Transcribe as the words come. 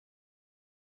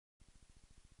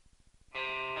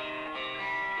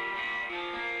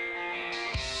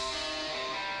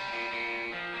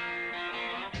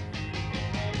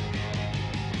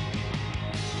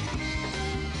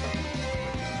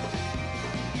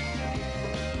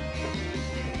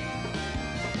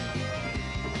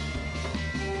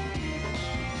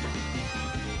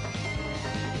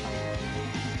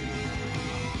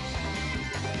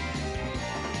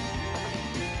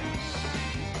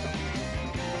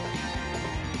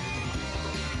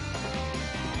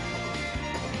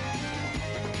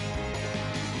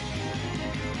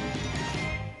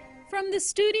From the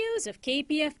studios of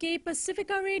KPFK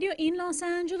Pacifica Radio in Los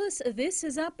Angeles, this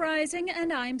is Uprising,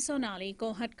 and I'm Sonali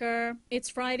Kolhatkar. It's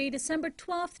Friday, December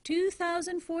 12th,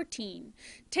 2014.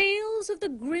 Tales of the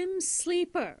Grim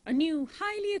Sleeper, a new,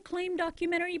 highly acclaimed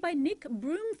documentary by Nick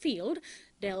Broomfield,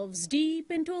 delves deep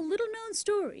into a little-known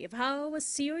story of how a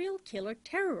serial killer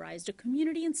terrorized a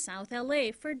community in South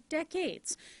LA for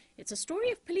decades. It's a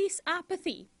story of police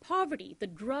apathy, poverty, the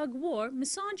drug war,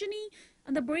 misogyny,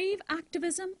 and the brave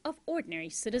activism of ordinary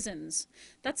citizens.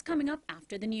 That's coming up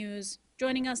after the news.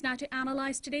 Joining us now to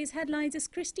analyze today's headlines is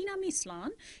Cristina Mislan.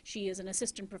 She is an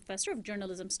assistant professor of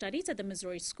journalism studies at the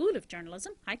Missouri School of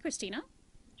Journalism. Hi, Cristina.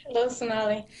 Hello,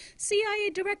 Sonali. CIA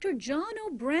Director John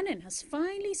O'Brennan has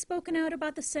finally spoken out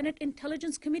about the Senate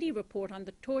Intelligence Committee report on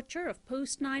the torture of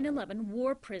post-9/11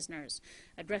 war prisoners.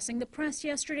 Addressing the press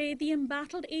yesterday, the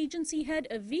embattled agency head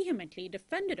vehemently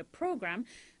defended a program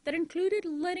that included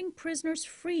letting prisoners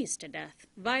freeze to death,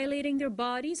 violating their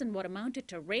bodies in what amounted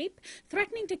to rape,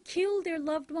 threatening to kill their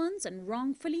loved ones, and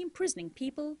wrongfully imprisoning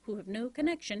people who have no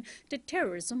connection to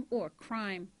terrorism or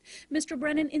crime. Mr.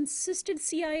 Brennan insisted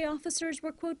CIA officers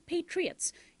were, quote,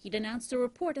 patriots. He denounced the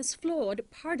report as flawed,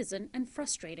 partisan, and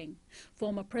frustrating.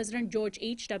 Former President George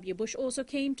H.W. Bush also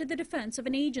came to the defense of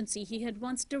an agency he had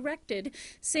once directed,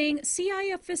 saying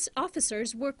CIA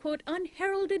officers were, quote,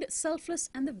 unheralded,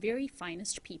 selfless, and the very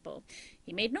finest people.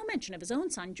 He made no mention of his own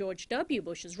son, George W.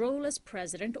 Bush's role as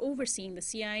president overseeing the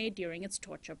CIA during its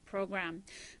torture program.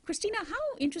 Cristina,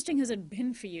 how interesting has it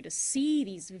been for you to see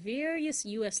these various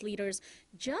U.S. leaders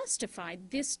justify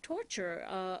this torture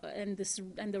and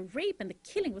the rape and the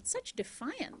killing with such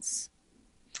defiance?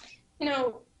 You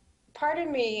know, part of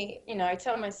me, I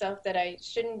tell myself that I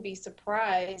shouldn't be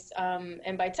surprised.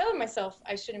 And by telling myself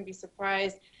I shouldn't be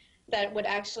surprised, that would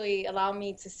actually allow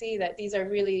me to see that these are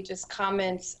really just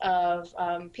comments of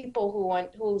people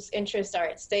whose interests are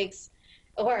at stake,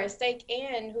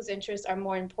 and whose interests are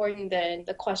more important than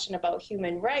the question about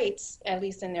human rights, at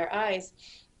least in their eyes.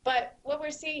 But what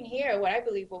we're seeing here, what I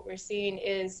believe what we're seeing,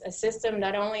 is a system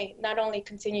that not only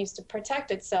continues to protect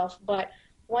itself, but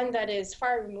one that is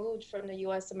far removed from the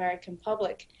U.S. American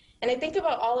public. And I think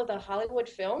about all of the Hollywood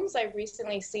films I've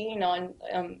recently seen on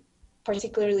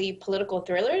particularly political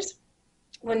thrillers,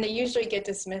 when they usually get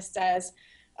dismissed as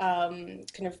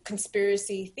kind of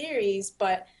conspiracy theories.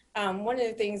 But one of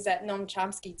the things that Noam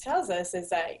Chomsky tells us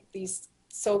is that these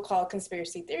so-called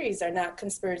conspiracy theories are not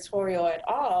conspiratorial at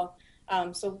all.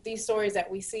 So these stories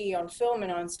that we see on film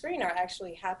and on screen are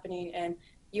actually happening, and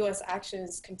U.S.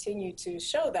 actions continue to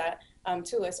show that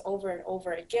to us over and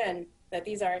over again, that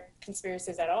these aren't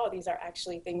conspiracies at all. These are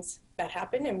actually things that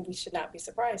happen, and we should not be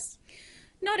surprised.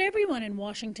 Not everyone in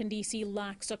Washington, D.C.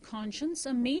 lacks a conscience.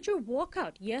 A major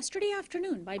walkout yesterday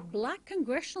afternoon by black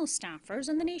congressional staffers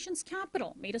in the nation's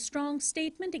capital made a strong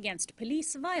statement against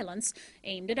police violence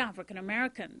aimed at African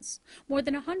Americans. More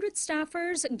than 100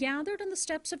 staffers gathered on the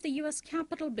steps of the U.S.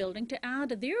 Capitol building to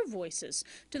add their voices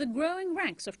to the growing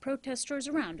ranks of protesters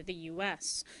around the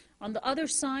U.S. On the other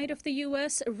side of the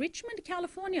U.S., Richmond,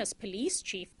 California's police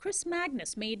chief, Chris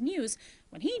Magnus, made news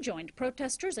when he joined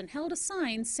protesters and held a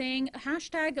sign saying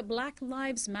hashtag Black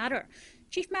Lives Matter.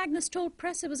 Chief Magnus told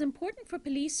press it was important for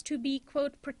police to be,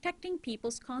 quote, protecting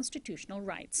people's constitutional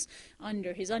rights.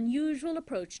 Under his unusual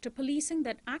approach to policing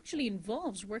that actually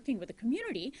involves working with the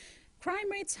community,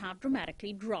 crime rates have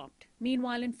dramatically dropped.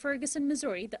 Meanwhile, in Ferguson,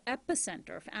 Missouri, the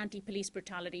epicenter of anti-police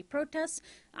brutality protests,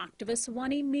 activists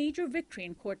won a major victory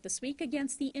in court this week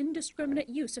against the indiscriminate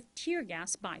use of tear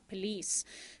gas by police.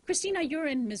 Cristina, you're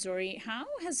in Missouri. How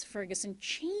has Ferguson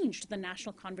changed the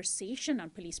national conversation on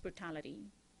police brutality?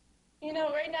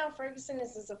 Right now, Ferguson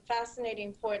is a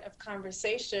fascinating point of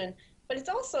conversation, but it's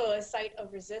also a site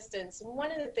of resistance. And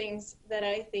one of the things that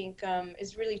I think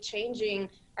is really changing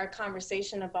our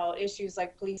conversation about issues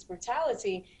like police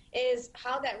brutality is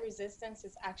how that resistance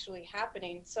is actually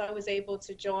happening. So I was able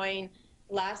to join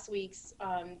last week's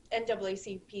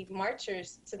NAACP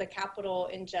marchers to the Capitol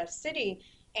in Jeff City.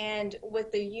 And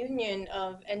with the union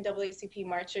of NAACP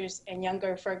marchers and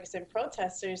younger Ferguson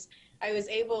protesters, I was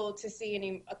able to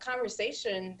see a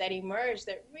conversation that emerged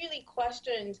that really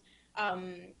questioned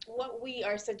what we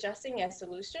are suggesting as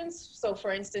solutions. So,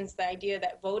 for instance, the idea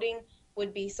that voting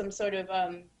would be some sort of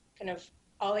kind of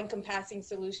all-encompassing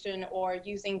solution, or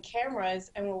using cameras.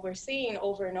 And what we're seeing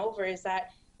over and over is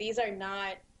that these are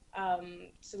not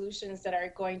solutions that are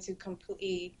going to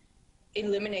completely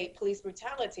eliminate police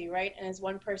brutality, right? And as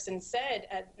one person said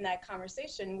in that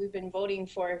conversation, we've been voting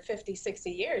for 50, 60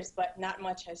 years, but not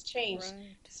much has changed.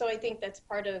 Right. So I think that's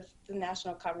part of the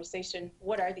national conversation.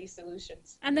 What are these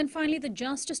solutions? And then finally, the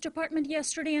Justice Department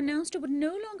yesterday announced it would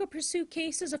no longer pursue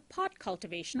cases of pot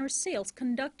cultivation or sales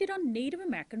conducted on Native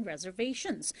American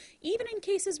reservations, even in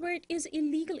cases where it is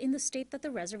illegal in the state that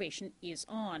the reservation is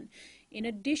on. In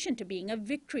addition to being a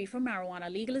victory for marijuana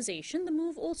legalization, the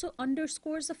move also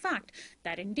underscores the fact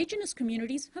that Indigenous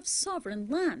communities have sovereign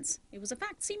lands. It was a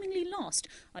fact seemingly lost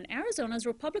on Arizona's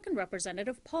Republican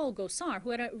Representative Paul Gosar,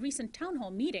 who at a recent town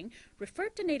hall meeting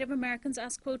referred to Native Americans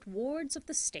as, quote, wards of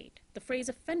the state. The phrase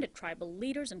offended tribal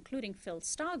leaders, including Phil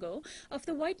Stago of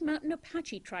the White Mountain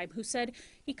Apache tribe, who said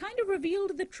he kind of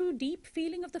revealed the true deep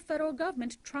feeling of the federal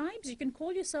government. Tribes, you can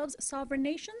call yourselves sovereign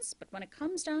nations, but when it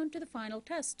comes down to the final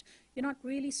test, you're not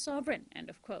really sovereign, end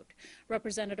of quote.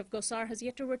 Representative Gosar has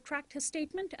yet to retract his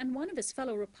statement, and one of his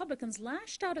fellow Republicans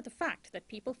lashed out at the fact that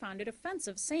people found it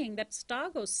offensive, saying that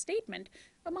Stago's statement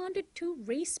amounted to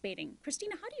race baiting.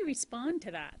 Cristina, how do you respond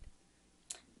to that?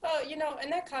 Well,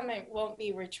 and that comment won't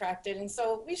be retracted. And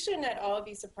so we shouldn't at all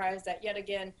be surprised that yet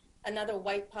again, another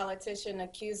white politician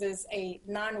accuses a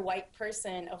non-white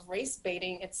person of race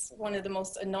baiting. It's one of the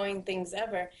most annoying things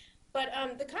ever. But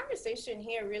the conversation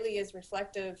here really is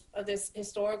reflective of this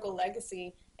historical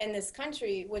legacy in this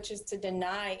country, which is to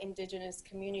deny Indigenous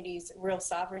communities real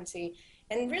sovereignty.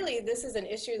 And really, this is an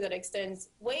issue that extends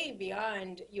way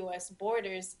beyond U.S.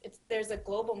 borders. There's a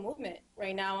global movement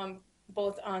right now,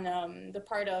 both on the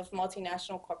part of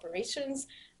multinational corporations,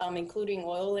 including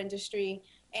oil industry,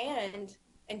 and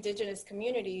Indigenous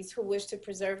communities who wish to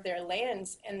preserve their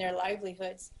lands and their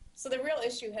livelihoods. So the real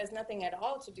issue has nothing at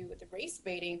all to do with the race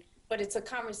baiting, but it's a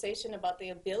conversation about the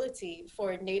ability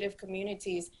for Native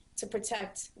communities to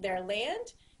protect their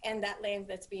land and that land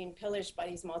that's being pillaged by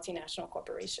these multinational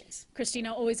corporations.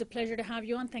 Cristina, always a pleasure to have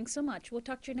you on. Thanks so much. We'll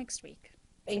talk to you next week.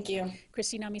 Thank you.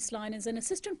 Cristina Mislan is an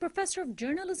assistant professor of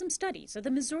journalism studies at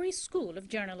the Missouri School of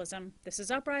Journalism. This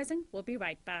is Uprising. We'll be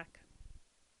right back.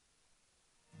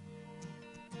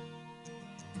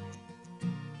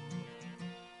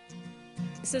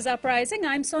 This is Uprising.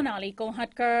 I'm Sonali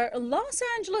Kolhatkar. Los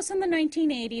Angeles in the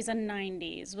 1980s and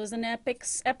 90s was an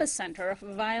epicenter of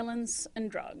violence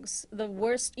and drugs. The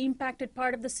worst impacted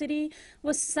part of the city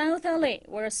was South LA,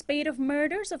 where a spate of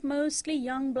murders of mostly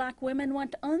young black women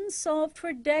went unsolved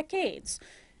for decades.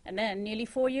 And then, nearly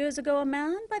 4 years ago, a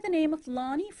man by the name of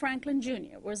Lonnie Franklin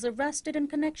Jr. was arrested in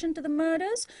connection to the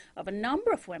murders of a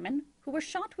number of women who were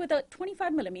shot with a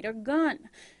 25mm gun.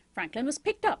 Franklin was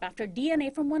picked up after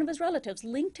DNA from one of his relatives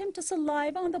linked him to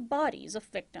saliva on the bodies of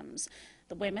victims.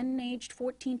 The women, aged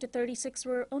 14 to 36,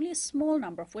 were only a small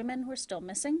number of women who were still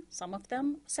missing, some of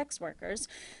them sex workers.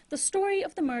 The story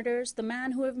of the murders, the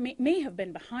man who may have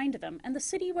been behind them, and the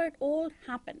city where it all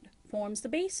happened forms the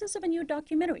basis of a new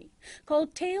documentary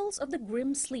called Tales of the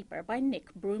Grim Sleeper by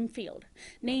Nick Broomfield.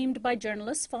 Named by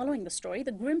journalists following the story,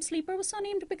 the Grim Sleeper was so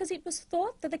named because it was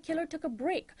thought that the killer took a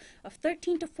break of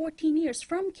 13 to 14 years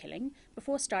from killing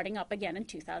before starting up again in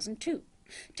 2002.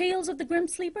 Tales of the Grim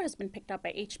Sleeper has been picked up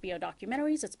by HBO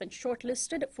Documentaries. It's been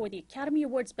shortlisted for the Academy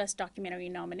Awards Best Documentary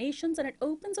nominations, and it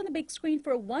opens on the big screen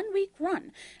for a one-week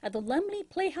run at the Lemley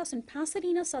Playhouse in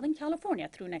Pasadena, Southern California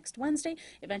through next Wednesday.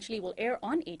 Eventually will air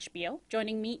on HBO.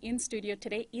 Joining me in studio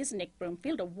today is Nick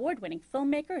Broomfield, award-winning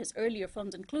filmmaker. His earlier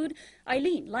films include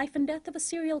Eileen, Life and Death of a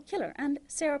Serial Killer, and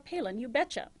Sarah Palin, You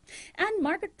Betcha. And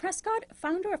Margaret Prescod,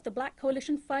 founder of the Black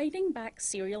Coalition Fighting Back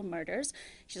Serial Murders.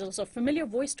 She's also a familiar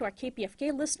voice to our KPFK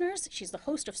listeners. She's the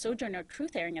host of Sojourner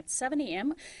Truth, airing at 7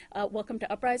 a.m. Welcome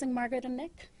to Uprising, Margaret and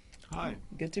Nick. Hi.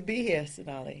 Good to be here,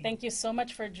 Sonali. Thank you so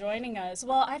much for joining us.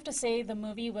 Well, I have to say the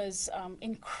movie was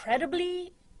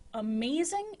incredibly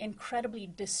amazing, incredibly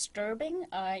disturbing.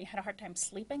 I had a hard time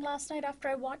sleeping last night after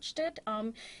I watched it.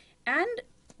 And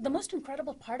the most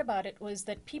incredible part about it was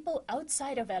that people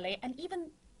outside of LA, and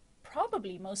even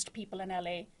probably most people in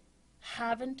LA,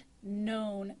 haven't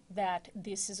known that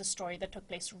this is a story that took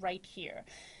place right here.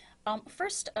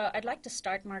 First, I'd like to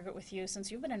start, Margaret, with you, since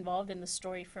you've been involved in the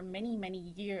story for many, many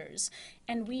years.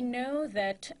 And we know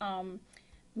that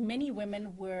many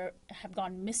women have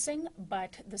gone missing,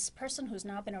 but this person who's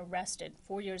now been arrested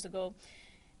 4 years ago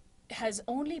has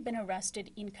only been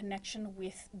arrested in connection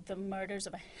with the murders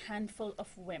of a handful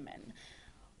of women.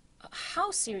 How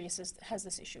serious has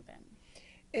this issue been?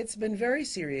 It's been very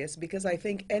serious because I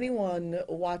think anyone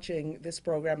watching this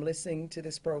program, listening to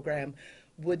this program,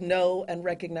 would know and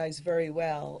recognize very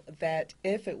well that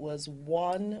if it was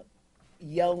one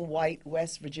young white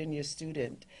West Virginia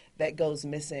student that goes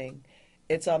missing,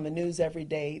 it's on the news every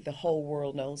day. The whole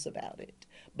world knows about it.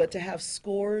 but to have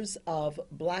scores of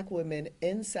black women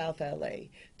in South LA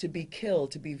to be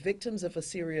killed, to be victims of a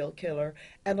serial killer,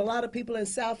 and a lot of people in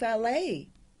South LA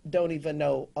don't even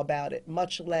know about it,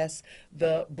 much less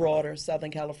the broader Southern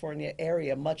California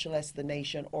area, much less the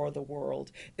nation or the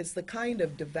world. It's the kind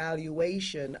of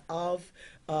devaluation of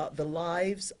the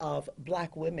lives of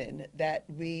black women that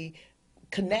we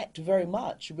connect very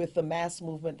much with the mass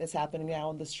movement that's happening now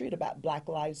on the street about Black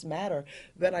Lives Matter.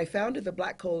 When I founded the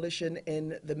Black Coalition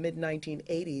in the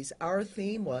mid-1980s, our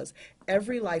theme was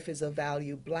every life is of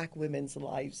value, black women's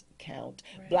lives count,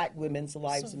 Right. black women's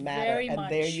lives So matter, very and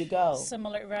much there you go.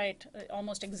 Similar, right?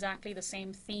 Almost exactly the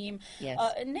same theme. Yes.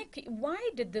 Nick, why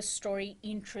did this story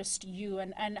interest you,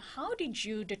 and how did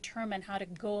you determine how to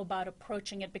go about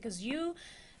approaching it? Because you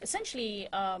essentially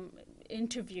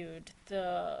interviewed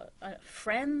the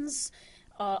friends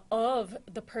of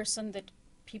the person that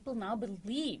people now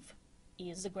believe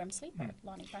is the Grim Sleeper,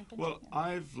 Lonnie Franklin. Well, Jr.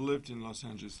 I've lived in Los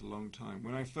Angeles a long time.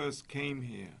 When I first came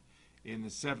here in the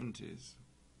 70s,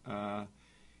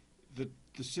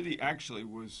 the city actually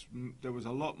there was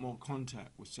a lot more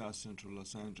contact with South Central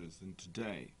Los Angeles than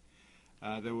today.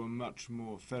 There were much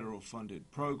more federal funded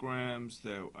programs.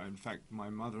 In fact, my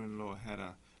mother-in-law had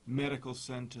a medical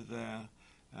center there,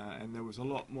 and there was a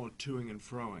lot more toing and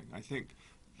froing. I think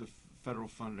the federal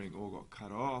funding all got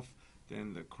cut off,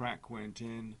 then the crack went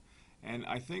in, and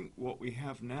I think what we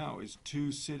have now is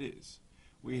two cities.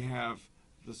 We have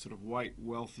the sort of white,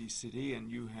 wealthy city, and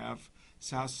you have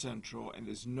South Central, and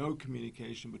there's no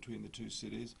communication between the two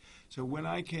cities. So when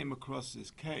I came across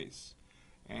this case,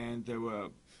 and there were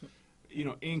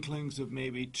inklings of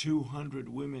maybe 200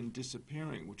 women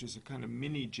disappearing, which is a kind of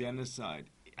mini genocide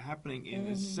happening in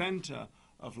the center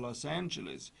of Los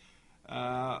Angeles,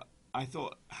 I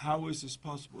thought, how is this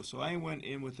possible? So I went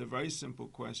in with a very simple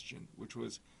question, which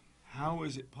was, how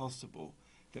is it possible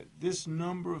that this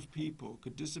number of people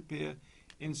could disappear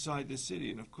inside the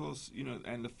city? And of course,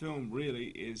 and the film really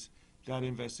is that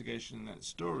investigation and that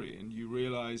story. And you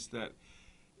realize that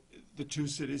the two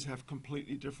cities have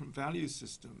completely different value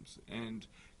systems and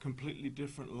completely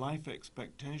different life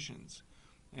expectations.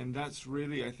 And that's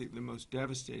really, I think, the most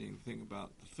devastating thing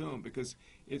about the film, because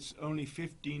it's only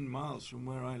 15 miles from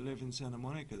where I live in Santa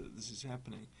Monica that this is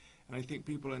happening. And I think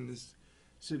people in this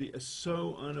city are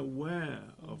so unaware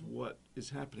of what is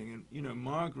happening. And,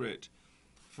 Margaret,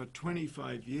 for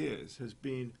 25 years, has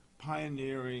been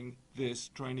pioneering this,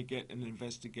 trying to get an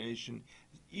investigation.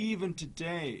 Even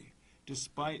today,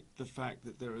 despite the fact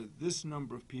that there are this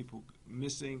number of people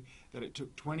missing, that it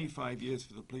took 25 years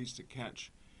for the police to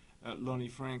catch Lonnie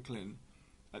Franklin,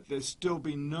 there's still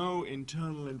been no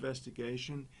internal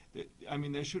investigation.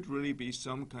 There should really be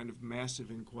some kind of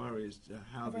massive inquiry as to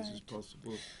how this is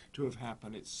possible to have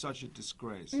happened. It's such a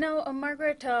disgrace. Now,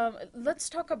 Margaret, let's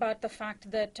talk about the fact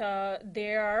that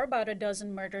there are about a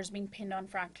dozen murders being pinned on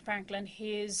Franklin.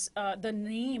 The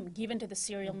name given to the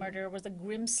serial murderer was the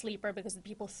Grim Sleeper, because the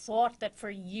people thought that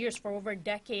for years, for over a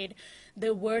decade,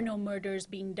 there were no murders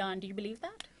being done. Do you believe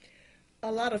that?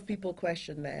 A lot of people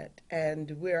question that, and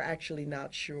we're actually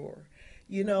not sure.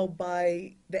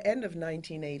 By the end of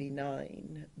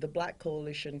 1989, the Black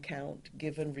Coalition count,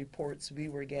 given reports we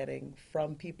were getting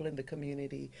from people in the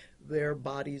community where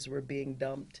bodies were being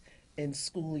dumped, in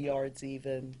schoolyards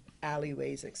even,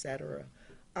 alleyways, etc.,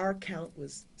 our count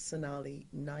was, Sonali,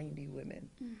 90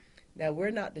 women. Now, we're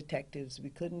not detectives.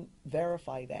 We couldn't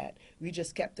verify that. We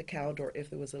just kept the count, or if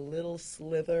there was a little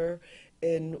slither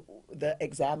in the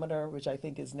Examiner, which I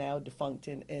think is now defunct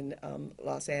in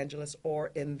Los Angeles,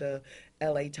 or in the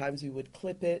LA Times, we would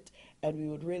clip it, and we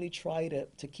would really try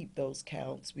to keep those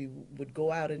counts. We would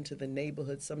go out into the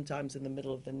neighborhood, sometimes in the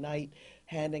middle of the night,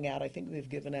 handing out, I think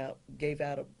gave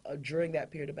out during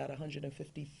that period about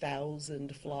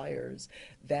 150,000 flyers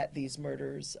that these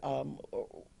murders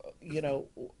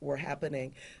were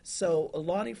happening. So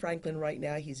Lonnie Franklin right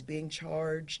now, he's being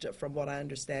charged, from what I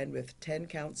understand, with 10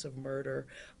 counts of murder,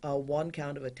 1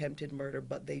 count of attempted murder,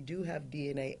 but they do have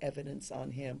DNA evidence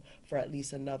on him for at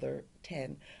least another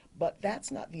 10. But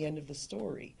that's not the end of the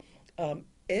story.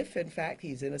 If in fact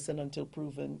he's innocent until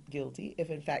proven guilty, if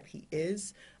in fact he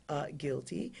is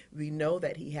guilty, we know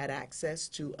that he had access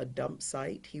to a dump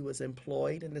site. He was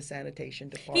employed in the sanitation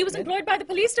department. He was employed by the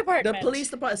police department. The police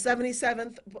department,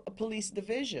 77th Police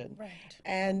Division. Right.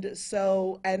 And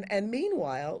so, and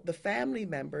meanwhile, the family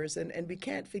members, and we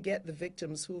can't forget the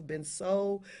victims who've been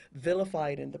so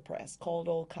vilified in the press, called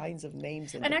all kinds of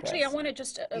names in the press. And actually, I want to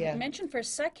just mention for a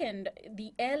second,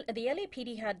 the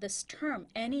LAPD had this term,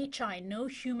 NHI, no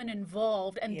human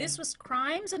involved, and this was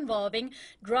crimes involving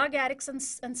drug addicts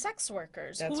and sex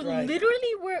workers, That's who right.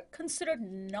 literally were considered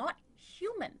not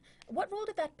human. What role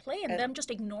did that play in them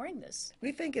just ignoring this?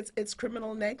 We think it's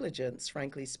criminal negligence,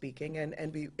 frankly speaking,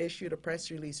 and we issued a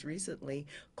press release recently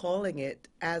calling it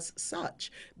as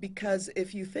such. Because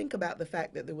if you think about the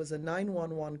fact that there was a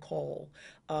 911 call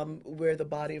where the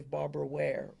body of Barbara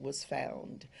Ware was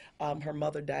found, her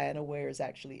mother Diana Ware is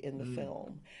actually in the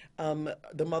film.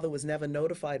 The mother was never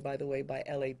notified, by the way, by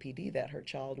LAPD that her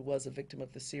child was a victim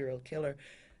of the serial killer.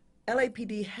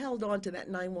 LAPD held on to that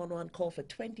 911 call for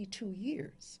 22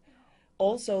 years.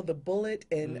 Also, the bullet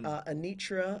in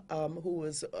Anitra, who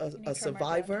was a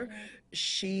survivor,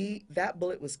 that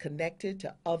bullet was connected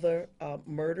to other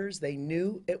murders. They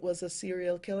knew it was a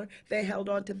serial killer. They held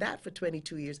on to that for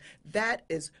 22 years. That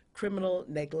is criminal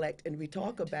neglect. And we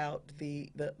talk about the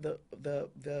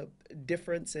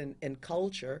difference in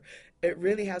culture. It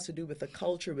really has to do with the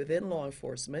culture within law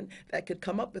enforcement that could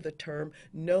come up with the term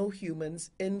 "no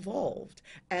humans involved,"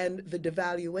 and the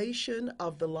devaluation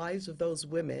of the lives of those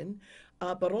women,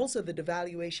 but also the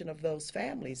devaluation of those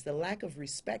families, the lack of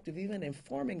respect of even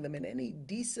informing them in any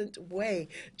decent way.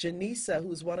 Janisa,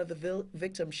 who's one of the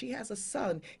victims, she has a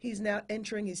son. He's now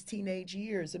entering his teenage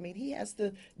years. I mean, he has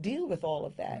to deal with all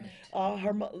of that.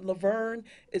 Laverne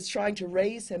is trying to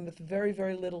raise him with very,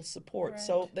 very little support.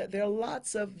 So there are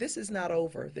lots of, this is not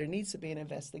over. There needs to be an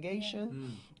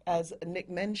investigation. As Nick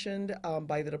mentioned,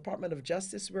 by the Department of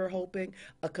Justice, we're hoping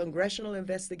a congressional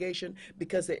investigation,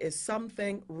 because there is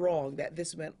something wrong that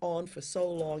this went on for so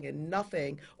long and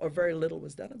nothing or very little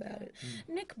was done about it.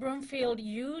 Nick Broomfield,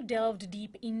 you delved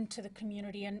deep into the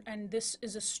community, and this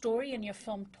is a story in your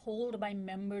film told by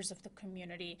members of the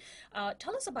community.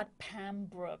 Tell us about Pam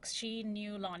Brooks. She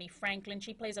knew Lonnie Franklin.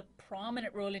 She plays a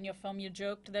prominent role in your film. You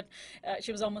joked that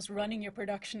she was almost running your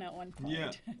production at one point.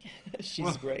 Yeah.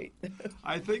 She's great.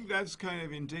 I think that's kind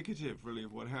of indicative, really,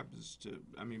 of what happens to,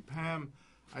 I mean, Pam,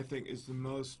 I think, is the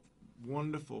most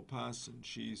wonderful person.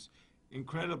 She's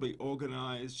incredibly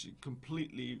organized. She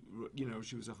completely, you know,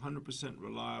 she was 100%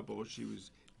 reliable. She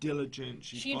was diligent.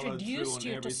 She followed through on introduced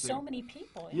you everything. to so many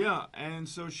people. Yeah, and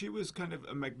so she was kind of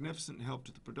a magnificent help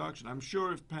to the production. I'm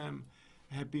sure if Pam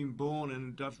had been born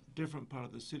in a different part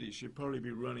of the city, she'd probably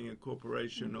be running a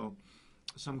corporation or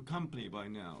some company by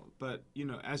now. But, you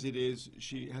know, as it is,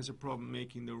 she has a problem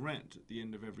making the rent at the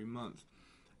end of every month.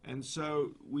 And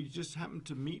so we just happened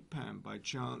to meet Pam by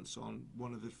chance on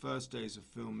one of the first days of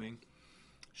filming.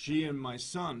 She and my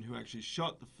son, who actually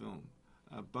shot the film,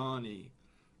 Barney,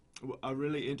 are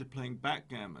really into playing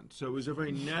backgammon. So it was a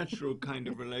very natural kind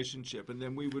of relationship. And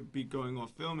then we would be going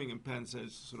off filming, and Pam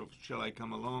says, sort of, shall I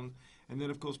come along? And then,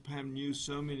 of course, Pam knew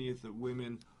so many of the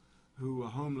women who were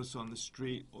homeless on the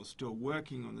street or still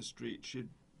working on the street. She'd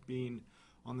been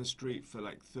on the street for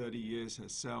like 30 years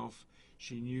herself.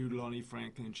 She knew Lonnie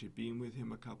Franklin. She'd been with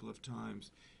him a couple of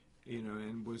times, you know,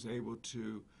 and was able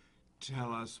to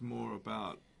tell us more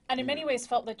about. And in many ways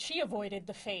felt that she avoided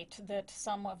the fate that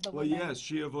some of the women. Well, yes,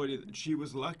 she avoided. She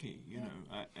was lucky, you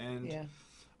know, and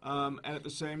at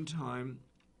the same time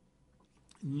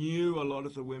knew a lot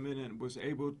of the women and was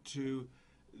able to.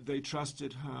 They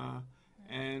trusted her.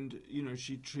 And, you know,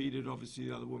 she treated, obviously,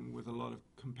 the other woman with a lot of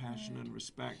compassion and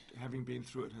respect, having been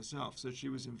through it herself. So she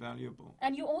was invaluable.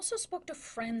 And you also spoke to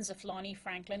friends of Lonnie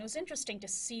Franklin. It was interesting to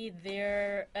see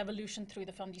their evolution through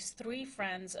the film. These three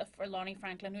friends of Lonnie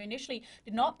Franklin who initially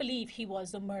did not believe he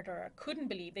was the murderer, couldn't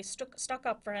believe. They stuck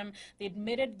up for him. They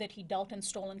admitted that he dealt in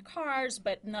stolen cars,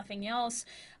 but nothing else.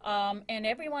 And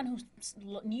everyone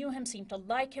who knew him seemed to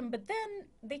like him. But then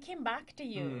they came back to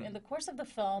you in the course of the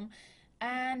film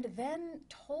and then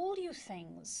told you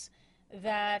things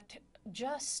that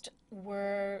just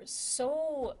were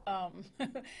so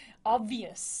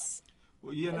obvious.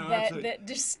 Well, you know,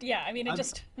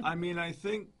 I mean, I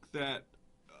think that,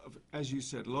 as you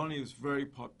said, Lonnie was very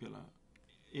popular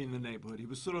in the neighborhood. He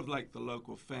was sort of like the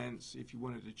local fence. If you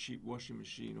wanted a cheap washing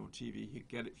machine or TV, he'd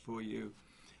get it for you.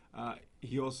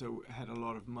 He also had a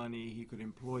lot of money. He could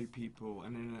employ people,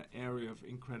 and in an area of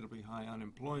incredibly high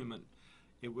unemployment,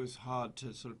 it was hard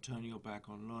to sort of turn your back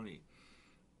on Lonnie.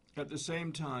 At the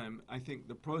same time, I think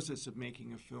the process of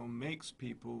making a film makes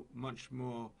people much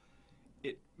more,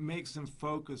 it makes them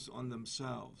focus on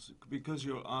themselves because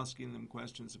you're asking them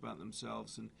questions about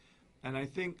themselves. And I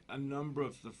think a number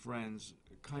of the friends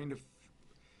kind of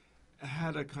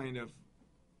had a kind of,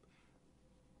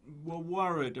 were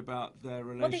worried about their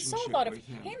relationship. Well, they saw a lot of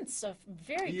hints of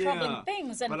very troubling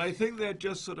things. But I think they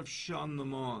just sort of shone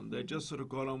them on. They just sort of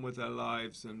got on with their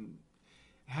lives and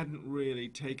hadn't really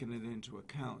taken it into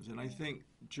account. And I think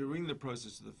during the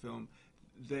process of the film,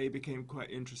 they became quite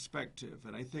introspective.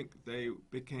 And I think they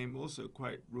became also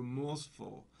quite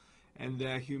remorseful. And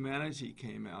their humanity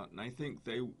came out. And I think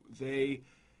they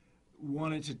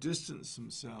wanted to distance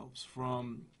themselves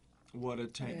from what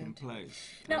had taken place.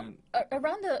 Now,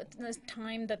 around the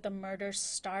time that the murders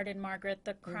started, Margaret,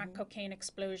 the crack cocaine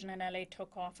explosion in LA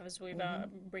took off, as we've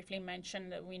briefly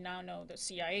mentioned. That we now know the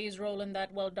CIA's role in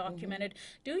that, well documented.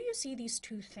 Do you see these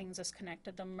two things as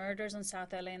connected, the murders in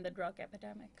South LA and the drug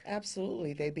epidemic?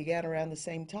 Absolutely. They began around the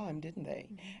same time, didn't they?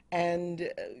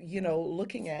 And,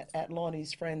 looking at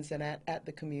Lonnie's friends and at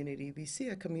the community, we see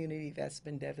a community that's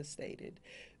been devastated.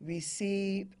 We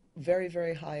see very,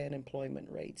 very high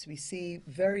unemployment rates. We see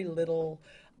very little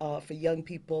for young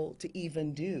people to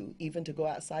even to go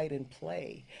outside and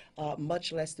play,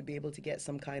 much less to be able to get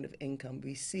some kind of income.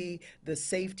 We see the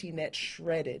safety net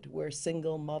shredded, where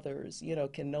single mothers,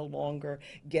 can no longer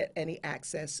get any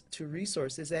access to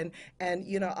resources. And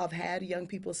I've had young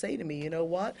people say to me, you know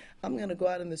what, I'm going to go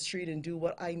out in the street and do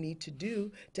what I need to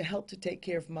do to help to take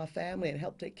care of my family and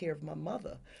help take care of my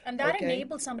mother. And that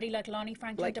enabled somebody like Lonnie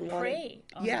Franklin to prey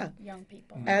on young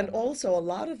people. And also, a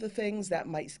lot of the things that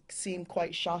might seem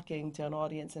quite shocking to an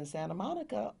audience in Santa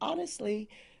Monica, honestly,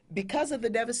 because of the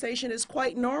devastation, is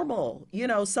quite normal.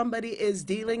 Somebody is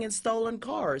dealing in stolen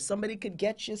cars. Somebody could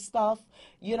get you stuff,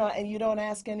 and you don't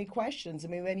ask any questions. I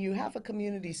mean, when you have a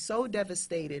community so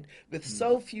devastated with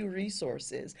so few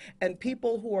resources, and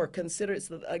people who are considered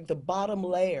like the bottom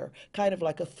layer, kind of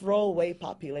like a throwaway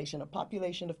population, a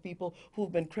population of people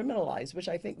who've been criminalized, which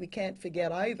I think we can't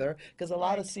forget either, because a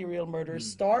lot of serial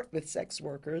murders start with sex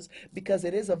workers, because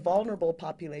it is a vulnerable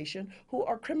population who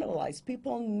are criminalized.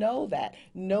 People know that.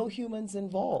 No humans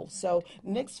involved. So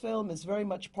Nick's film is very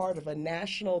much part of a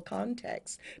national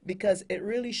context, because it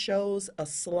really shows a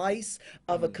slice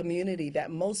of a community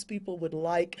that most people would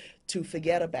like to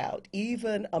forget about,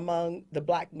 even among the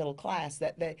black middle class,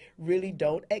 that they really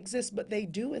don't exist, but they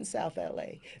do in South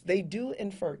LA. They do in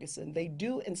Ferguson. They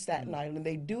do in Staten Island.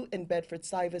 They do in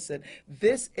Bedford-Stuyvesant.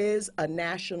 This is a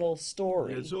national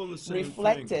story. Yeah, it's all the same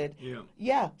reflected.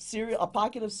 thing. A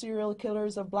pocket of serial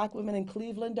killers of black women in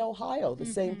Cleveland, Ohio, the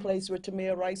same place where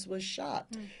Tamir Rice was shot.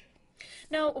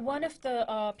 Now, one of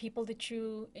the people that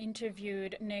you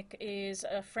interviewed, Nick, is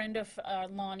a friend of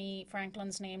Lonnie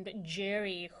Franklin's named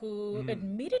Jerry, who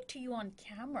admitted to you on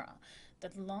camera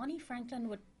that Lonnie Franklin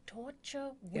would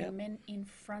torture women in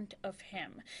front of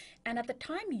him. And at the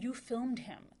time you filmed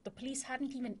him, the police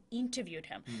hadn't even interviewed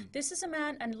him. This is a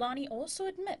man, and Lonnie also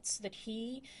admits that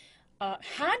he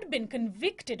had been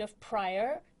convicted of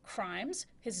prior crimes.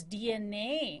 His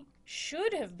DNA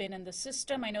should have been in the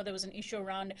system. I know there was an issue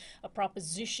around a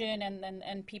proposition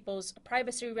and people's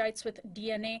privacy rights with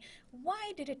DNA.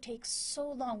 Why did it take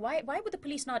so long? Why were the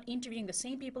police not interviewing the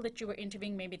same people that you were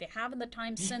interviewing? Maybe they have in the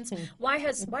time since. Why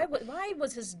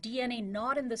was his DNA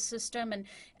not in the system?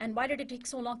 And why did it take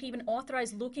so long to even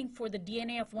authorize looking for the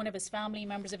DNA of one of his family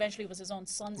members? Eventually it was his own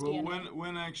son's DNA.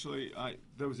 When actually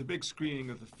there was a big screening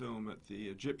of the film at the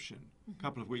Egyptian a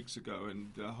couple of weeks ago,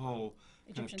 and the whole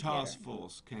kind of task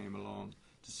force came along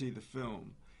to see the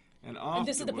film. And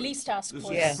this is the police task force.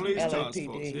 This is the police task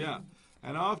force, yeah.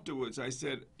 And afterwards I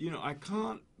said, I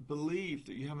can't believe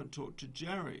that you haven't talked to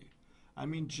Jerry. I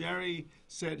mean, Jerry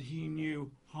said he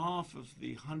knew half of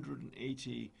the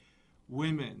 180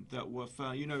 women that were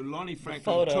found. Lonnie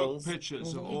Franklin took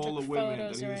pictures of all the women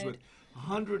that he was with.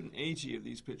 180 of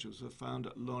these pictures were found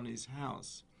at Lonnie's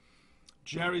house.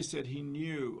 Jerry said he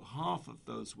knew half of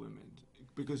those women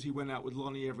because he went out with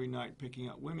Lonnie every night picking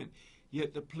up women.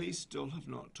 Yet the police still have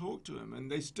not talked to him, and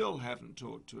they still haven't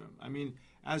talked to him. I mean,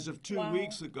 as of 2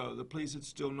 weeks ago, the police had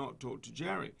still not talked to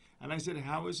Jerry. And I said,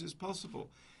 how is this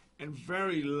possible? And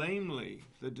very lamely,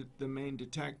 the main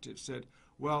detective said,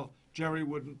 well, Jerry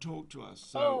wouldn't talk to us.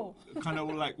 So kind of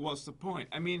like, what's the point?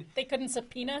 I mean, they couldn't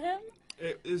subpoena him?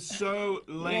 It is so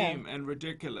lame and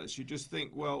ridiculous. You just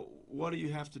think, well, what do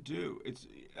you have to do?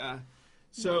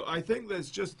 So I think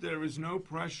there is no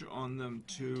pressure on them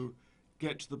to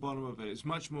get to the bottom of it. It's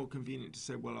much more convenient to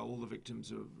say, well, all the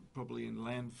victims are probably in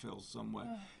landfill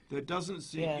somewhere. There doesn't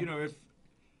seem, if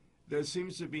there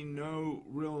seems to be no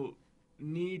real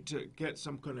need to get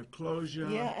some kind of closure.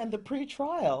 Yeah, and the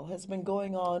pre-trial has been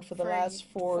going on for the last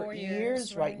four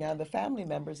years right now. The family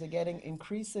members are getting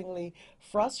increasingly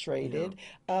frustrated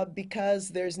because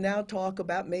there's now talk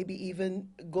about maybe even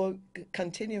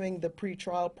continuing the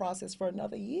pre-trial process for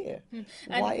another year.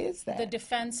 Why is that? The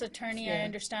defense attorney, I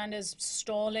understand, is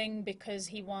stalling because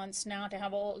he wants now to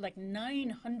have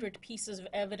 900 pieces of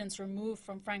evidence removed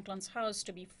from Franklin's house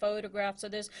to be photographed. So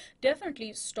there's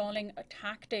definitely stalling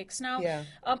tactics. Now,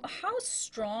 Yeah. How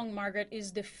strong, Margaret,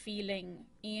 is the feeling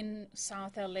in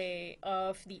South LA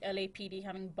of the LAPD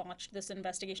having botched this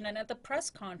investigation? And at the press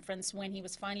conference when he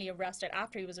was finally arrested,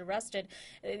 after he was arrested,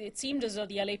 it seemed as though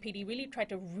the LAPD really tried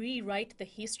to rewrite the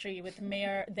history with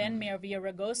then Mayor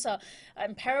Villaraigosa.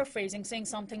 I'm paraphrasing, saying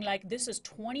something like, this is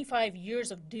 25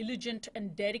 years of diligent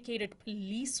and dedicated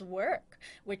police work,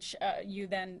 which you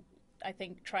then, I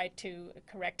think, tried to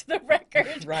correct the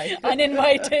record, Right.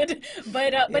 uninvited.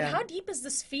 But Yeah. how deep is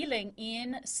this feeling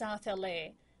in South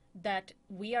LA that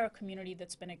we are a community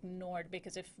that's been ignored?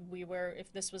 Because if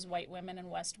this was white women in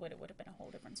Westwood, it would have been a whole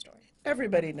different story.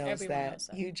 Everybody knows Everyone that. knows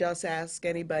that. You just ask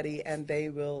anybody and they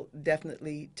will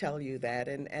definitely tell you that.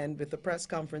 And with the press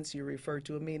conference you referred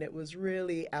to, I mean, it was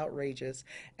really outrageous.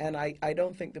 And I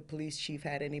don't think the police chief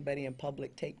had anybody in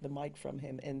public take the mic from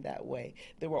him in that way.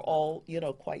 They were all,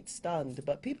 quite stunned.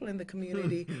 But people in the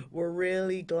community were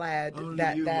really glad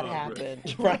that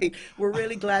happened, right? We're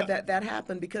really glad that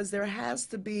happened, because there has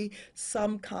to be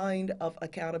some kind of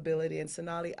accountability. And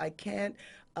Sonali, I can't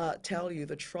tell you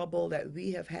the trouble that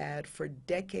we have had for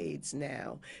decades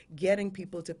now getting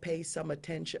people to pay some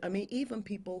attention. I mean, even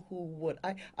people who would.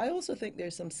 I also think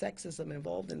there's some sexism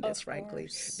involved in this, frankly,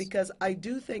 because I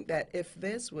do think that if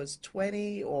this was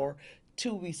 20 or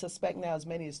we suspect now as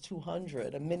many as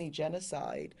 200, a mini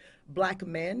genocide, black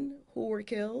men who were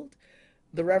killed,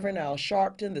 the Reverend Al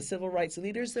Sharpton, the civil rights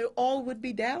leaders, they all would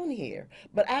be down here.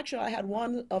 But actually, I had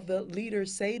one of the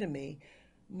leaders say to me,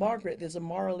 Margaret, there's a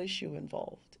moral issue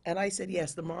involved. And I said,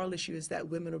 yes, the moral issue is that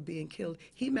women are being killed.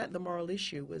 He meant the moral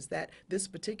issue was that this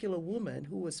particular woman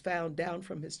who was found down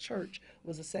from his church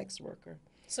was a sex worker.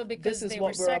 So because This is they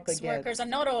what were we're up sex against. workers,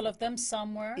 and not all of them,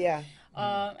 some were. Yeah.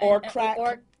 Or crack.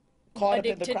 Caught up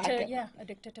in the crack.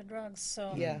 Addicted to drugs.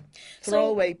 So Yeah.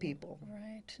 Throwaway people.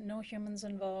 Right. No humans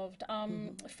involved.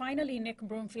 Finally, Nick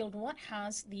Broomfield, what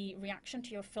has the reaction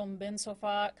to your film been so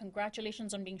far?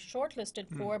 Congratulations on being shortlisted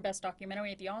for Best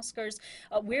Documentary at the Oscars.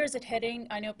 Where is it heading?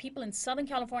 I know people in Southern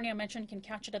California, I mentioned, can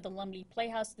catch it at the Lumley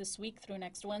Playhouse this week through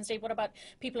next Wednesday. What about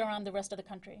people around the rest of the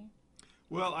country?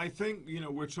 Well, I think,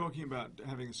 we're talking about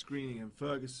having a screening in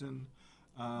Ferguson.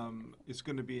 It's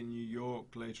going to be in New York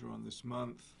later on this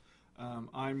month.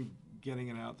 I'm getting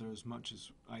it out there as much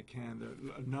as I can. There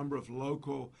are a number of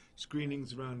local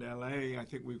screenings around LA. I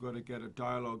think we've got to get a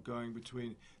dialogue going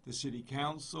between the city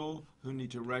council, who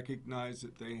need to recognize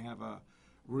that they have a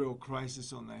real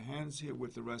crisis on their hands here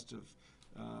with the rest of,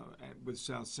 with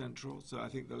South Central. So I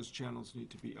think those channels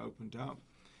need to be opened up.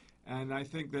 And I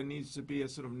think there needs to be a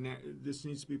sort of, this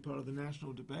needs to be part of the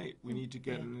national debate. We need to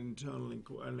get an internal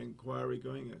inquiry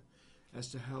going as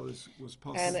to how this was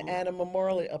possible. And a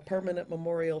memorial, a permanent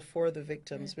memorial for the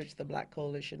victims, which the Black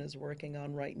Coalition is working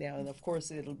on right now. And of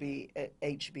course, it'll be at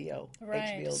HBO.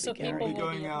 Right. HBO will So be people It'll will be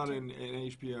going be able out to- in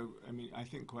HBO, I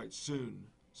think quite soon,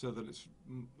 so that it's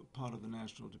part of the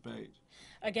national debate.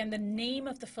 Again, the name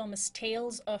of the film is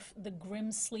Tales of the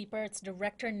Grim Sleeper. It's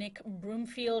director Nick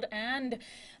Broomfield, and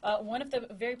one of the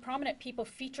very prominent people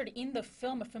featured in the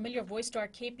film, a familiar voice to our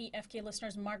KPFK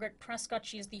listeners, Margaret Prescod.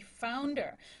 She is the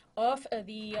founder of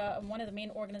one of the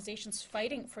main organizations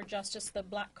fighting for justice, the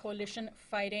Black Coalition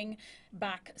Fighting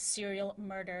Back Serial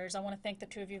Murders. I want to thank the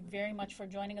two of you very much for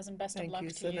joining us, and best of luck to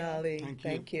you. Thank you, Sonali.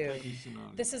 Thank you. Thank you,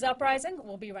 Sonali. This is Uprising.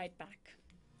 We'll be right back.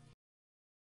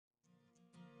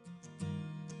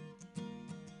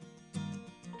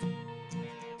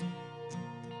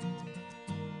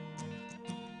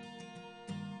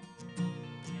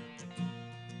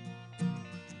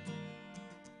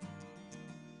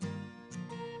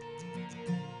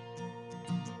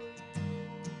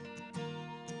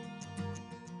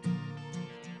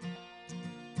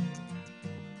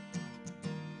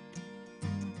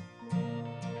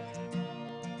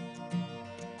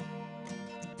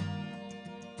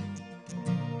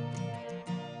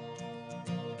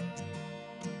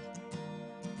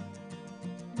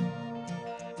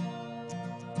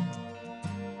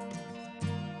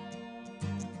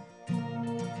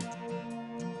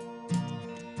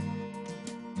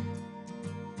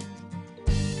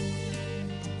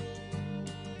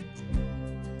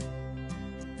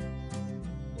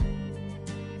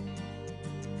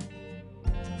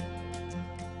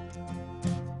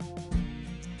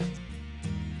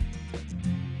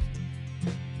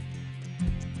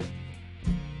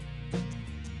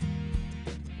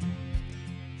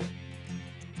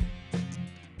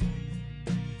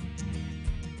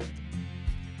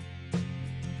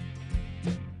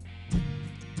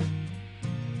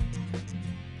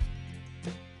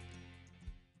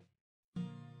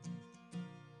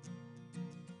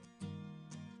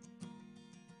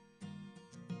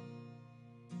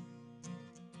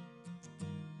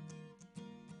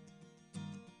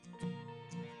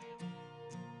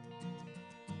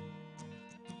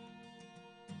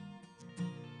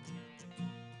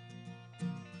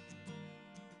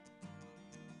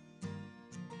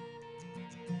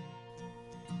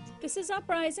 This is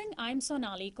Uprising. I'm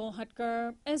Sonali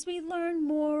Kohatkar. As we learn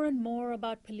more and more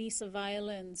about police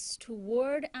violence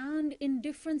toward and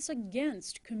indifference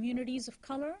against communities of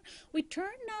color, we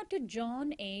turn now to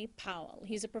John A. Powell.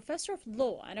 He's a professor of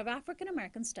law and of African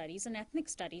American Studies and Ethnic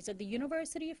Studies at the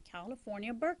University of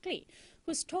California, Berkeley,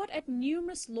 who's taught at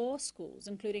numerous law schools,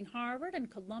 including Harvard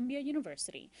and Columbia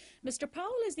University. Mr.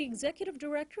 Powell is the executive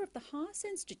director of the Haas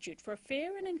Institute for a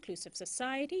Fair and Inclusive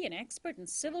Society, an expert in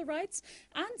civil rights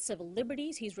and civil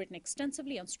liberties. He's written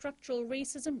extensively on structural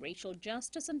racism, racial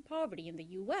justice, and poverty in the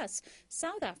U.S.,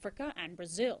 South Africa, and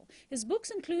Brazil. His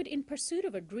books include In Pursuit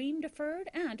of a Dream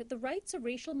Deferred and The Rights of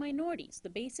Racial Minorities, the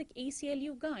basic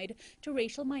ACLU guide to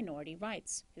racial minority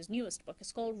rights. His newest book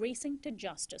is called Racing to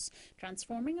Justice,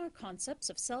 Transforming Our Concepts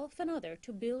of Self and Other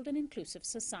to Build an Inclusive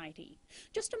Society.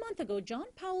 Just a month ago, John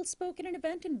Powell spoke at an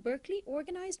event in Berkeley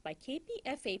organized by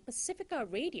KPFA Pacifica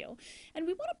Radio, and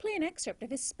we want to play an excerpt of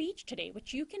his speech today,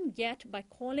 which you can get by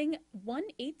calling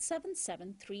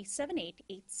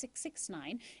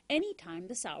 1-877-378-8669 anytime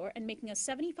this hour and making a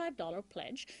 $75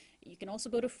 pledge. You can also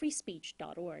go to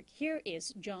freespeech.org. Here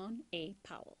is John A.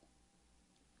 Powell.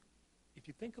 If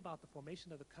you think about the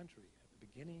formation of the country at the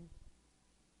beginning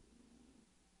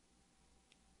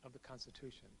of the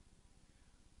Constitution,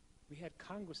 we had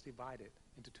Congress divided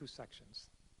into two sections,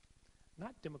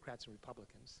 not Democrats and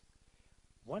Republicans.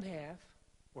 One half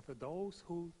were for those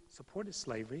who supported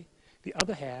slavery. The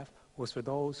other half was for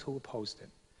those who opposed it.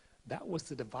 That was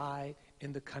the divide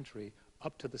in the country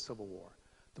up to the Civil War.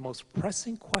 The most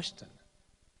pressing question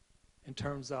in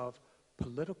terms of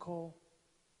political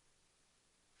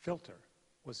filter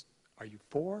was, are you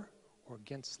for or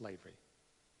against slavery?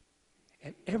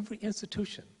 And every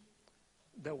institution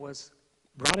that was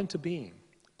brought into being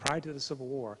prior to the Civil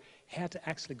War had to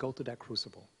actually go through that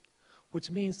crucible, which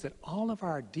means that all of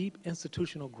our deep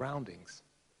institutional groundings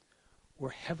were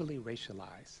heavily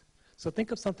racialized. So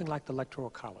think of something like the Electoral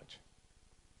College,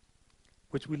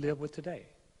 which we live with today.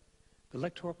 The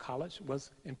Electoral College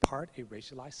was in part a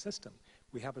racialized system.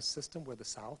 We have a system where the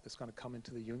South is going to come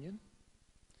into the Union.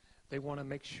 They want to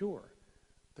make sure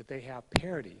that they have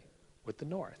parity with the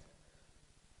North.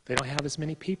 They don't have as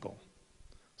many people.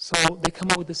 So they come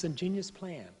up with this ingenious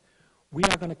plan. We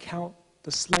are going to count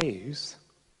the slaves,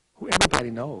 who everybody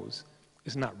knows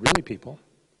is not really people.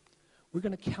 We're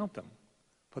going to count them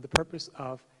for the purpose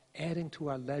of adding to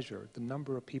our leisure the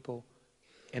number of people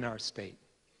in our state.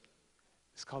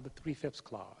 It's called the 3/5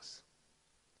 clause.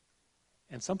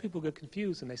 And some people get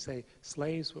confused and they say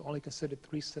slaves were only considered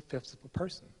 3/5 of a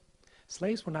person.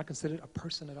 Slaves were not considered a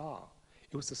person at all.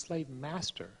 It was the slave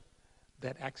master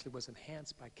that actually was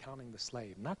enhanced by counting the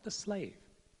slave, not the slave.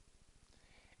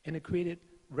 And it created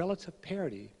relative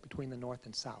parity between the North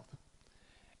and South.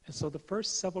 And so the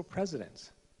first several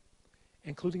presidents,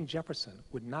 including Jefferson,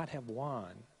 would not have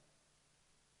won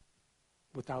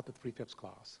without the 3/5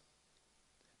 clause.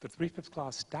 The 3/5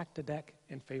 clause stacked the deck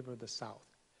in favor of the South,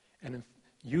 and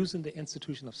using the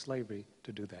institution of slavery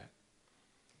to do that.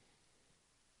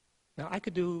 Now, I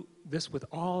could do this with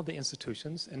all the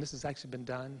institutions, and this has actually been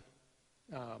done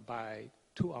by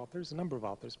two authors, a number of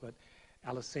authors, but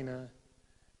Alicina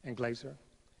and Glaser,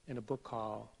 in a book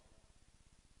called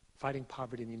Fighting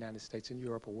Poverty in the United States and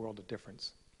Europe, A World of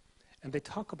Difference. And they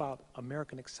talk about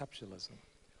American exceptionalism.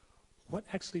 What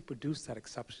actually produced that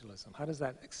exceptionalism? How does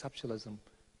that exceptionalism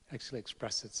actually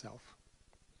express itself?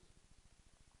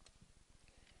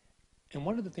 And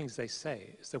one of the things they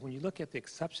say is that when you look at the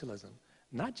exceptionalism,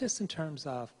 not just in terms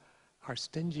of our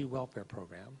stingy welfare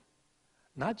program,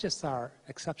 not just our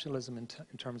exceptionalism in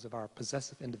terms of our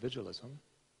possessive individualism,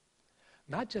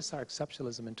 not just our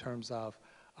exceptionalism in terms of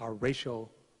our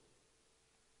racial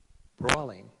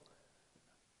brawling,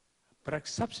 but our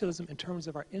exceptionalism in terms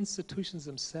of our institutions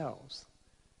themselves,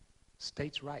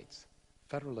 states' rights,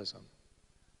 federalism,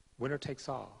 winner takes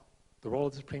all, the role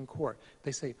of the Supreme Court.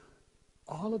 They say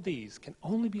all of these can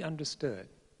only be understood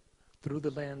through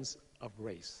the lens of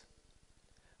race.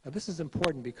 Now, this is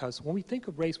important because when we think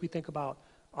of race, we think about,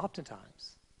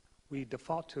 oftentimes, we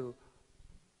default to,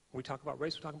 when we talk about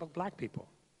race, we're talking about black people.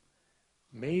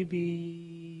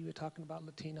 Maybe we're talking about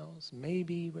Latinos,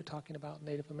 maybe we're talking about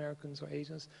Native Americans or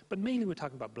Asians, but mainly we're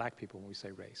talking about black people when we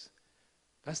say race.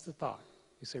 That's the thought.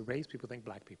 You say race, people think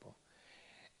black people.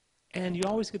 And you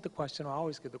always get the question, I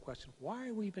always get the question, why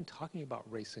are we even talking about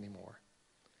race anymore?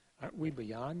 Aren't we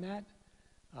beyond that?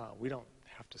 We don't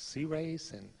have to see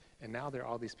race, and now there are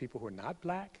all these people who are not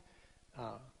black.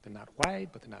 They're not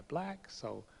white, but they're not black,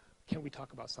 so can't we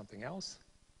talk about something else?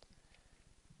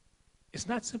 It's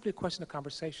not simply a question of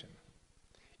conversation.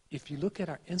 If you look at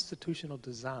our institutional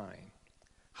design,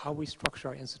 how we structure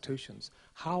our institutions,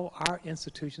 how our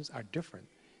institutions are different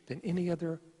than any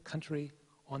other country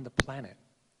on the planet.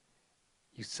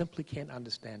 You simply can't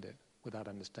understand it without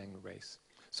understanding race.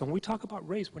 So when we talk about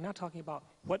race, we're not talking about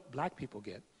what black people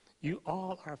get. You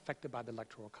all are affected by the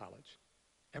Electoral College,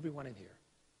 everyone in here.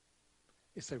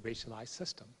 It's a racialized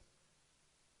system.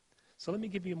 So let me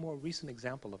give you a more recent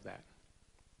example of that.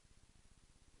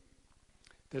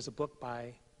 There's a book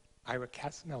by Ira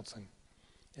Katznelson,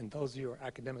 and those of you who are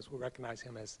academics will recognize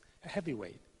him as a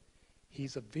heavyweight.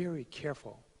 He's a very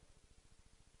careful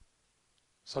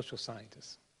social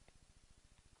scientist.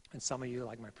 And some of you,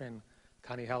 like my friend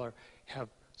Connie Heller, have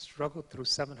struggled through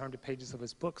 700 pages of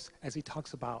his books as he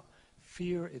talks about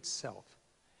fear itself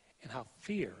and how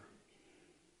fear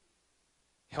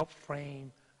helped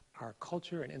frame our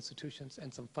culture and institutions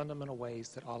in some fundamental ways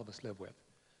that all of us live with.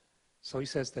 So he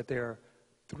says that there are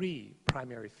 3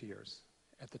 primary fears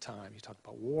at the time. He talked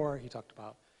about war, he talked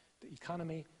about the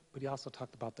economy, but he also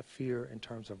talked about the fear in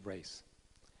terms of race.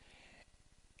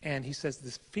 And he says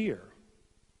this fear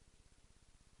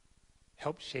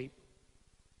helped shape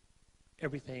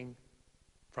everything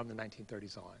from the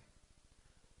 1930s on.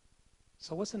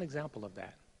 So what's an example of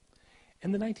that?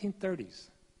 In the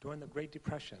 1930s, during the Great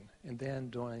Depression, and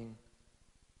then during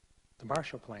the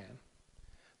Marshall Plan,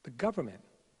 the government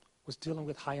was dealing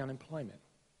with high unemployment.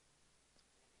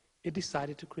 It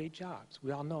decided to create jobs.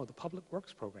 We all know the Public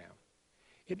Works Program.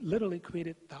 It literally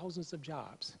created thousands of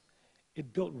jobs.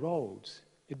 It built roads,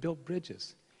 it built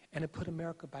bridges, and it put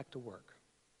America back to work.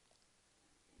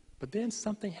 But then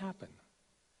something happened.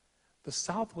 The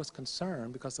South was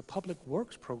concerned because the Public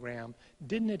Works Program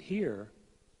didn't adhere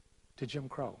to Jim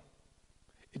Crow.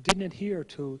 It didn't adhere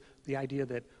to the idea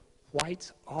that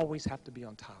whites always have to be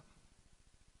on top.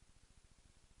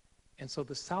 And so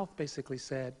the South basically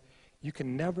said, you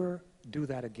can never do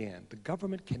that again. The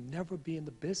government can never be in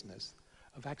the business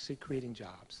of actually creating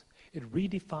jobs. It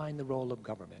redefined the role of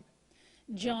government.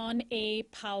 John A.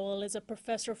 Powell is a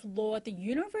professor of law at the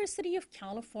University of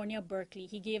California, Berkeley.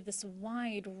 He gave this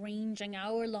wide-ranging,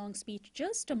 hour-long speech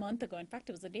just a month ago. In fact,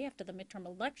 it was the day after the midterm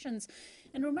elections.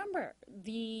 And remember,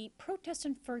 the protests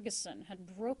in Ferguson had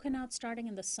broken out starting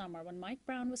in the summer when Mike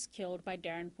Brown was killed by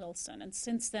Darren Wilson. And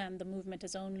since then, the movement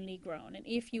has only grown. And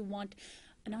if you want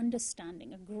an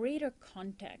understanding, a greater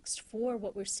context for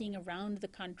what we're seeing around the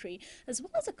country, as well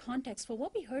as a context for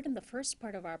what we heard in the first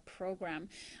part of our program,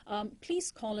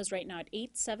 please call us right now at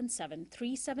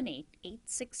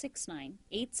 877-378-8669,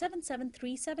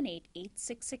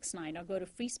 877-378-8669, or go to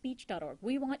freespeech.org.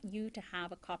 We want you to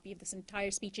have a copy of this entire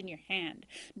speech in your hand,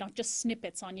 not just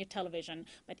snippets on your television,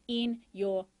 but in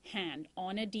your hand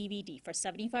on a DVD for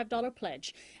 $75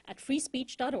 pledge at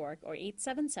freespeech.org or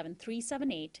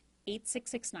 877-378-8669.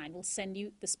 8669 will send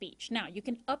you the speech. Now, you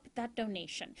can up that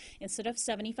donation. Instead of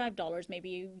 $75,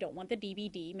 maybe you don't want the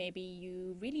DVD, maybe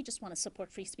you really just want to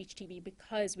support Free Speech TV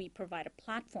because we provide a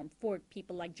platform for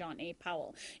people like John A.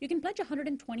 Powell. You can pledge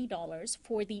 $120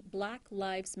 for the Black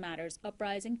Lives Matters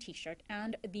Uprising t-shirt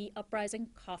and the Uprising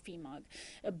coffee mug.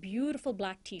 A beautiful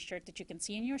black t-shirt that you can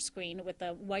see on your screen with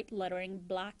the white lettering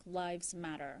Black Lives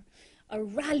Matter. A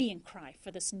rallying cry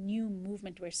for this new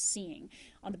movement we're seeing.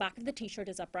 On the back of the t-shirt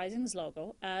is Uprising's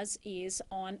logo, as is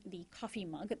on the coffee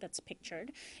mug that's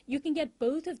pictured. You can get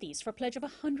both of these for a pledge of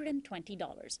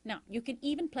 $120. Now, you can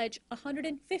even pledge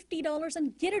 $150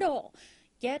 and get it all.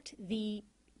 Get the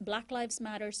Black Lives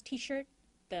Matters t-shirt,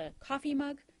 the coffee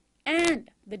mug, and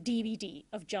the DVD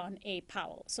of John A.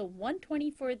 Powell. So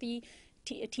 $120 for the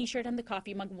t-shirt and the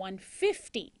coffee mug,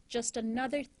 $150, just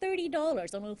another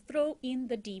 $30, and we'll throw in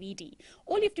the DVD.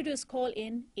 All you have to do is call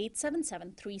in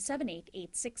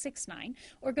 877-378-8669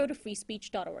 or go to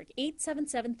freespeech.org,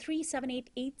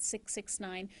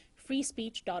 877-378-8669,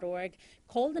 freespeech.org.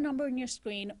 Call the number on your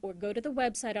screen or go to the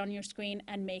website on your screen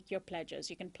and make your pledges.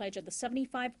 You can pledge at the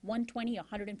 $75, $120,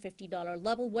 $150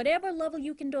 level. Whatever level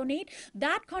you can donate,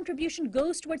 that contribution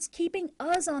goes towards keeping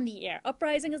us on the air.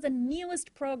 Uprising is the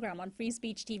newest program on Free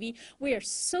Speech TV. We are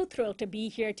so thrilled to be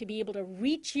here, to be able to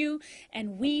reach you,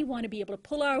 and we want to be able to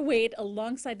pull our weight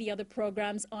alongside the other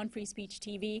programs on Free Speech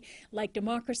TV, like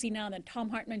Democracy Now! And the Tom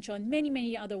Hartman Show and many,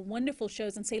 many other wonderful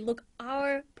shows, and say, look,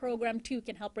 our program too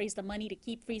can help raise the money to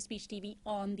keep Free Speech TV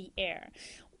on the air.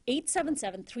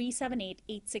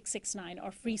 877-378-8669 or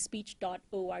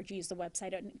freespeech.org is the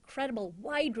website. An incredible,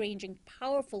 wide-ranging,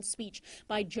 powerful speech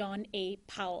by John A.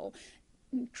 Powell,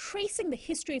 tracing the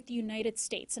history of the United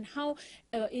States and how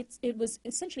it was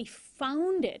essentially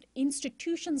founded,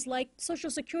 institutions like Social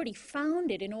Security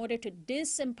founded in order to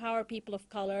disempower people of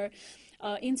color,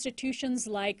 institutions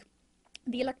like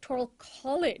the Electoral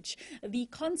College, the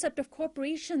concept of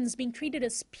corporations being treated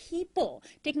as people,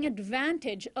 taking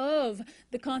advantage of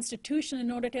the Constitution in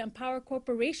order to empower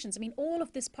corporations. I mean, all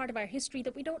of this part of our history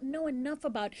that we don't know enough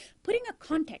about, putting a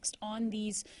context on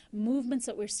these movements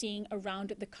that we're seeing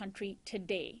around the country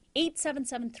today.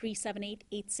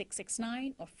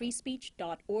 877-378-8669 or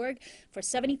freespeech.org. For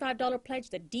 $75 pledge,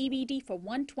 the DVD for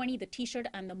 $120, the t-shirt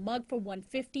and the mug for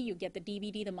 $150. You get the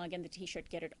DVD, the mug, and the t-shirt.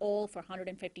 Get it all for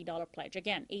 $150 pledge.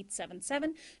 Again,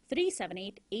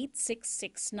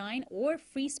 877-378-8669 or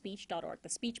freespeech.org. The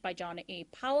speech by John A.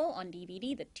 Powell on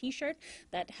DVD, the t-shirt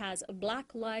that has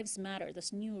Black Lives Matter,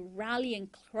 this new rallying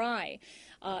cry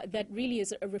that really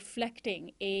is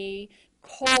reflecting a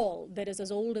call that is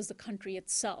as old as the country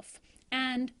itself,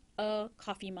 and a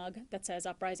coffee mug that says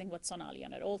Uprising with Sonali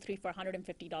on it, all three for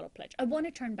 $150 pledge. I want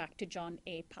to turn back to John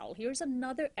A. Powell. Here's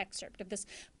another excerpt of this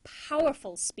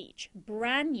powerful speech,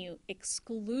 brand new,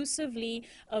 exclusively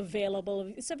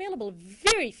available. It's available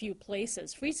very few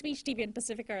places. Free Speech TV and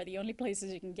Pacifica are the only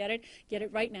places you can get it. Get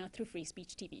it right now through Free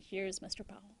Speech TV. Here's Mr.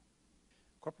 Powell.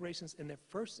 Corporations in their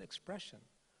first expression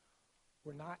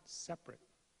were not separate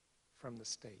from the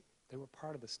state. They were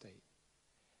part of the state.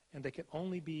 And they could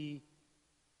only be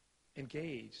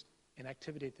engaged in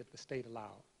activity that the state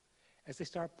allowed. As they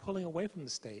started pulling away from the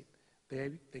state,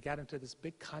 they got into this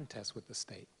big contest with the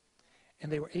state.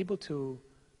 And they were able to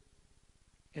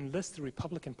enlist the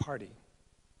Republican Party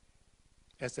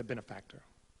as their benefactor.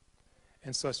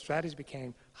 And so a strategy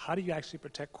became, how do you actually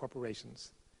protect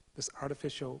corporations, this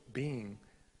artificial being,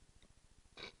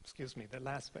 that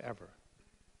lasts forever?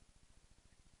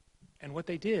 And what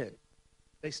they did,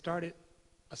 they started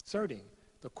asserting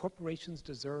the corporations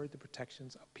deserve the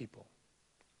protections of people.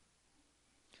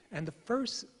 And the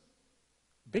first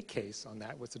big case on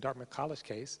that was the Dartmouth College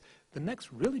case. The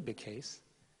next really big case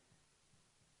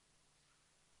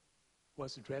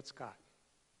was Dred Scott.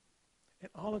 And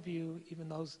all of you, even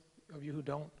those of you who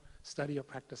don't study or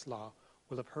practice law,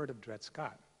 will have heard of Dred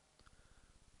Scott.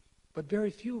 But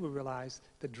very few will realize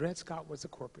that Dred Scott was a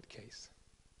corporate case.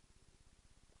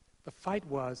 The fight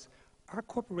was, are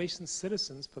corporations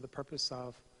citizens for the purpose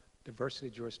of diversity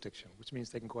jurisdiction, which means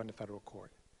they can go into federal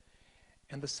court?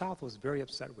 And the South was very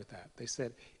upset with that. They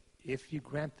said, if you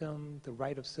grant them the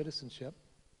right of citizenship,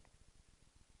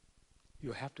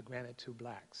 you'll have to grant it to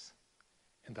blacks,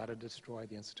 and that'll destroy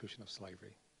the institution of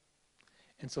slavery.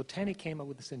 And so Taney came up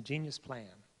with this ingenious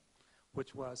plan,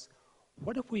 which was,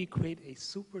 what if we create a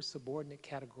super subordinate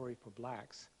category for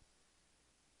blacks,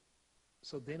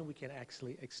 so then we can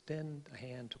actually extend a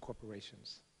hand to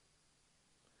corporations?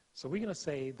 So we're going to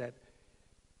say that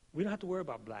we don't have to worry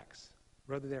about blacks.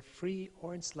 Whether they're free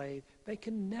or enslaved, they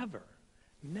can never,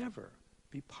 never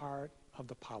be part of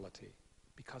the polity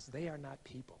because they are not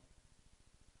people.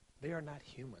 They are not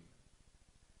human.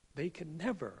 They can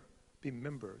never be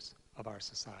members of our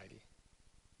society.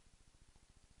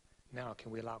 Now,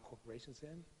 can we allow corporations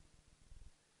in?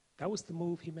 That was the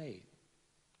move he made.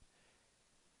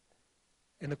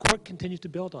 And the court continues to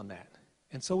build on that.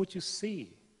 And so what you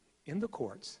see in the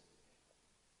courts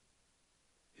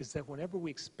is that whenever we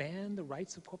expand the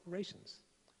rights of corporations,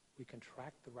 we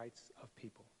contract the rights of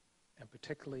people, and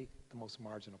particularly the most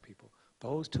marginal people.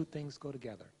 Those two things go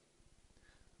together.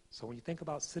 So when you think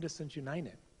about Citizens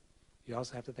United, you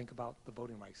also have to think about the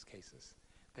voting rights cases.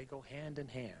 They go hand in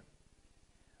hand.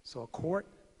 So a court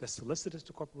that's solicitous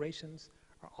to corporations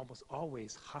are almost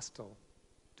always hostile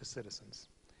to citizens.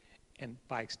 And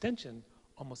by extension,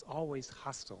 almost always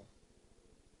hostile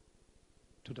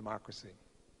to democracy.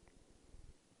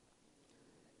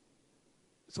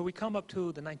 So we come up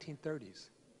to the 1930s,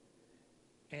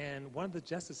 and one of the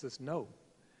justices note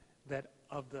that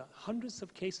of the hundreds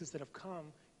of cases that have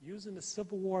come using the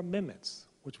Civil War amendments,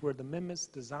 which were the amendments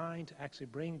designed to actually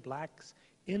bring blacks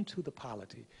into the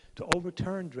polity, to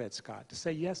overturn Dred Scott, to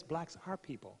say, yes, blacks are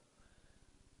people,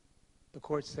 the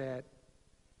court said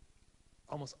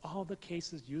almost all the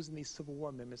cases using these Civil War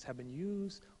amendments have been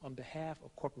used on behalf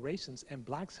of corporations, and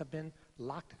blacks have been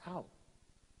locked out.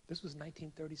 This was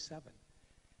 1937.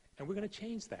 And we're going to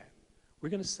change that. We're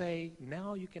going to say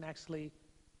now you can actually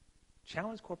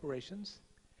challenge corporations,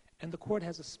 and the court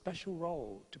has a special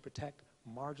role to protect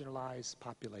marginalized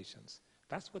populations.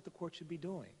 That's what the court should be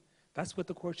doing. That's what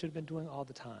the court should have been doing all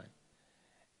the time.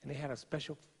 And they had a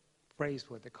special phrase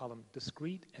for it. They call them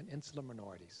discrete and insular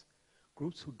minorities,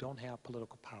 groups who don't have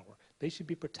political power. They should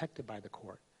be protected by the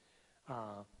court,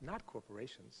 not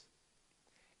corporations.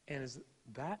 And it's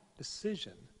that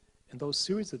decision and those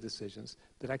series of decisions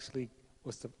that actually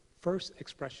was the first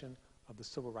expression of the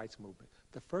civil rights movement,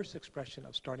 the first expression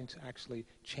of starting to actually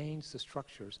change the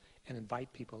structures and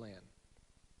invite people in.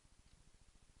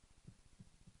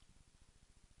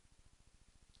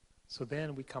 So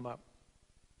then we come up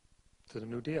to the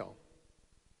New Deal,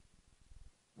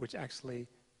 which actually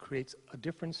creates a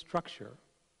different structure,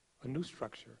 a new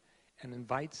structure, and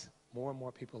invites more and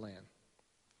more people in.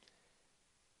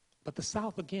 But the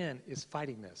South, again, is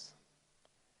fighting this.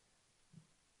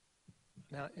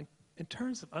 Now, in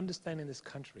terms of understanding this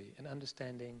country and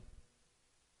understanding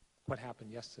what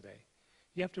happened yesterday,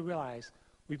 you have to realize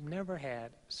we've never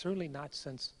had, certainly not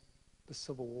since the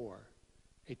Civil War,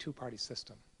 a two-party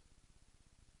system.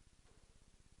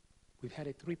 We've had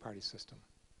a three-party system.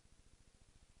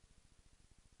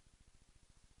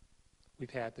 We've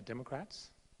had the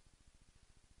Democrats,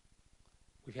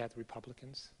 we've had the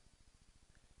Republicans,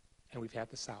 and we've had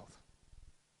the South.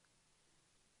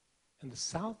 And the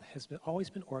South has always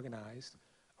been organized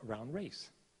around race.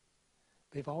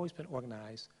 They've always been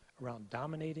organized around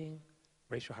dominating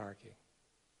racial hierarchy.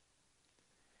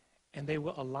 And they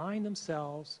will align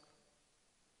themselves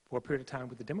for a period of time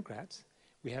with the Democrats.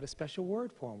 We had a special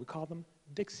word for them. We call them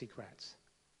Dixiecrats,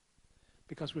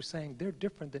 because we're saying they're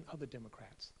different than other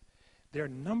Democrats. Their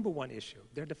number one issue,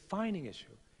 their defining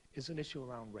issue, is an issue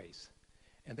around race.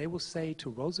 And they will say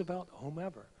to Roosevelt,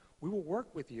 whomever, we will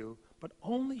work with you, but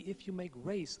only if you make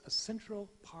race a central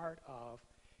part of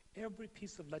every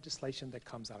piece of legislation that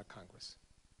comes out of Congress.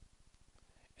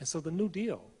 And so the New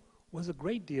Deal was a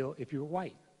great deal if you were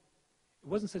white. It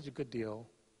wasn't such a good deal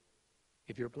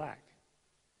if you're black.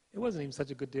 It wasn't even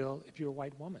such a good deal if you're a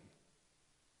white woman.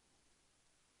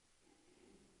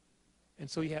 And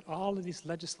so you had all of this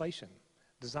legislation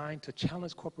designed to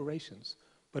challenge corporations,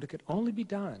 but it could only be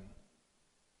done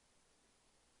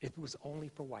if it was only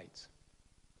for whites.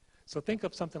 So think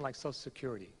of something like Social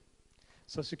Security.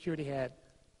 Social Security had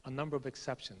a number of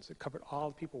exceptions. It covered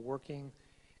all the people working,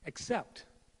 except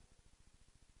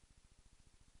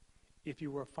if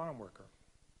you were a farm worker,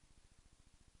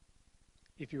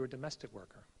 if you were a domestic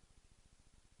worker,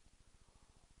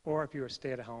 or if you were a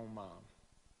stay-at-home mom.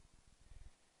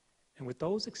 And with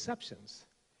those exceptions,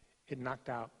 it knocked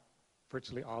out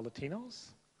virtually all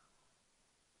Latinos,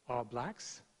 all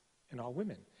blacks, and all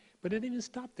women. But it didn't even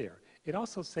stop there. It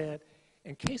also said,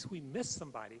 in case we miss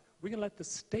somebody, we're going to let the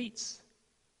states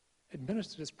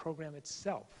administer this program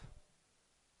itself,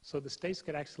 so the states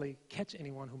could actually catch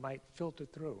anyone who might filter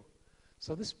through.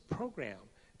 So this program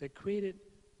that created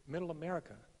Middle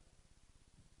America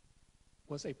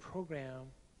was a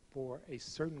program for a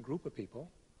certain group of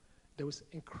people that was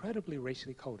incredibly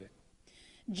racially coded.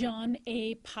 John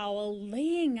A. Powell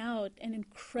laying out an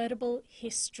incredible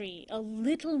history, a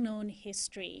little-known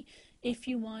history. If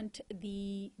you want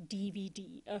the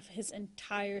DVD of his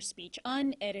entire speech,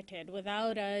 unedited,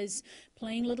 without us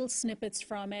playing little snippets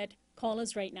from it, call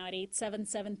us right now at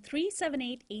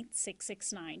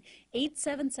 877-378-8669,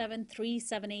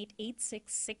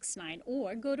 877-378-8669,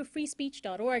 or go to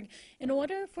freespeech.org and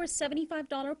order for a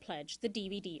 $75 pledge the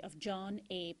DVD of John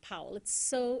A. Powell. It's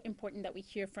so important that we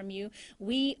hear from you.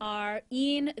 We are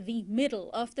in the middle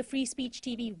of the Free Speech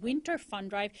TV Winter Fund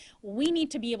Drive. We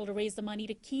need to be able to raise the money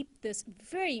to keep this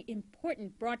very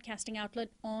important broadcasting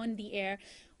outlet on the air.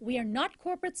 We are not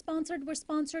corporate sponsored. We're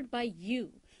sponsored by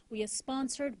you. We are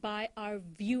sponsored by our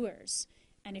viewers.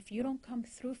 And if you don't come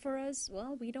through for us,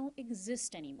 well, we don't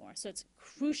exist anymore. So it's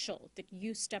crucial that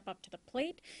you step up to the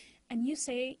plate and you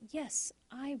say, yes,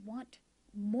 I want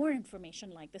more information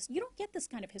like this. You don't get this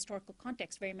kind of historical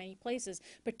context very many places,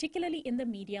 particularly in the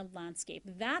media landscape.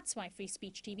 That's why Free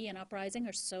Speech TV and Uprising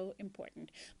are so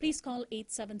important. Please call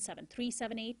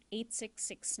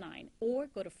 877-378-8669 or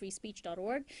go to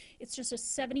freespeech.org. It's just a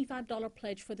 $75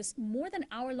 pledge for this more than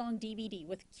hour-long DVD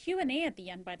with Q&A at the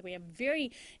end, by the way, a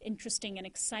very interesting and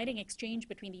exciting exchange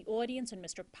between the audience and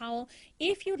Mr. Powell.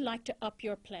 If you'd like to up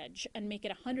your pledge and make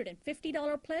it a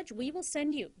 $150 pledge, we will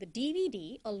send you the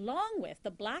DVD along with the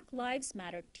Black Lives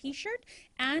Matter t-shirt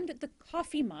and the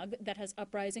coffee mug that has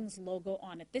Uprising's logo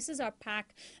on it. This is our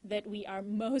pack that we are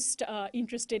most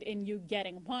interested in you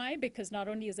getting. Why? Because not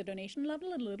only is the donation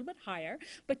level a little bit higher,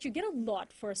 but you get a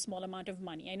lot for a small amount of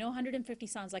money. I know 150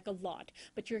 sounds like a lot,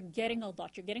 but you're getting a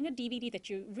lot. You're getting a DVD that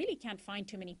you really can't find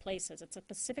too many places. It's a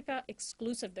Pacifica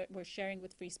exclusive that we're sharing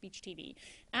with Free Speech TV.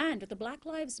 And the Black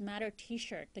Lives Matter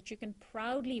t-shirt that you can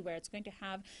proudly wear. It's going to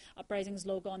have Uprising's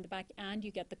logo on the back, and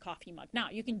you get the coffee mug. Now,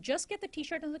 you can just get the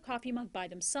t-shirt and the coffee mug by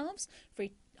themselves for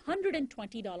a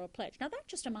 $120 pledge. Now, that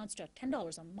just amounts to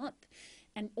 $10 a month.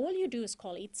 And all you do is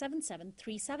call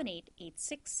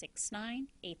 877-378-8669,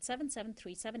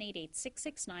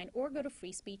 877-378-8669, or go to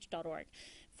freespeech.org.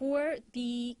 For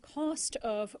the cost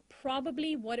of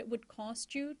probably what it would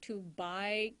cost you to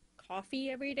buy coffee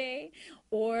every day,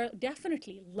 or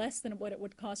definitely less than what it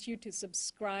would cost you to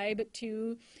subscribe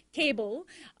to cable,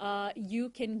 you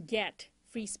can get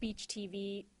free speech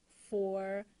TV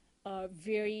for a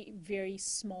very, very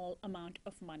small amount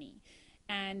of money.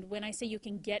 And when I say you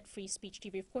can get free speech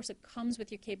TV, of course, it comes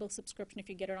with your cable subscription if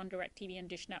you get it on DirecTV and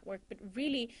Dish Network. But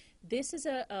really, this is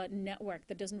a network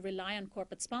that doesn't rely on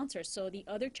corporate sponsors. So the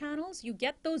other channels, you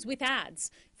get those with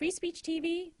ads. Free speech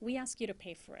TV, we ask you to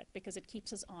pay for it because it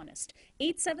keeps us honest.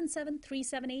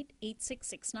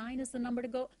 877-378-8669 is the number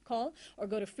to call, or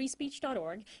go to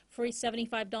freespeech.org for a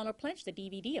 $75 pledge, the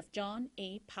DVD of John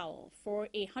A. Powell. For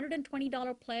a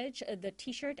 $120 pledge, the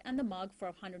T-shirt and the mug. For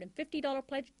a $150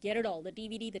 pledge, get it all, the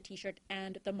DVD, the T-shirt,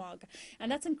 and the mug.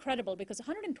 And that's incredible because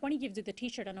 $120 gives you the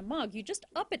T-shirt and a mug. You just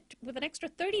up it with an extra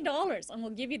 $30 and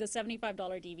we'll give you the $75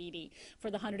 DVD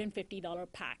for the $150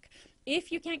 pack.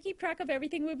 If you can't keep track of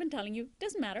everything we've been telling you,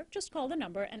 doesn't matter. Just call the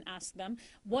number and ask them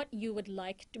what you would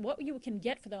like, what you can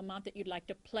get for the amount that you'd like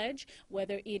to pledge,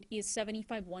 whether it is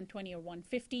 $75, $120, or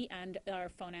 $150, and our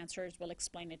phone answers will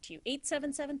explain it to you.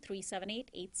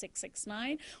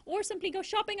 877-378-8669, or simply go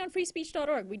shopping on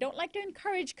freespeech.org. We don't like to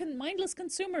encourage mindless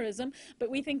consumerism,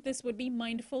 but we think this would be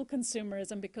mindful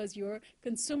consumerism because your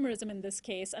consumerism in this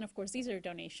case, and of course these are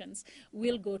donations,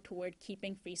 will go toward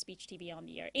keeping Free Speech TV on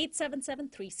the air.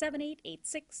 877-378-8669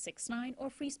 or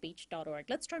freespeech.org.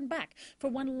 Let's turn back for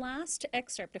one last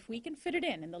excerpt, if we can fit it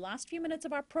in the last few minutes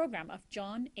of our program, of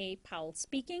John A. Powell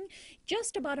speaking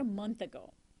just about a month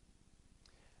ago.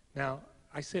 Now,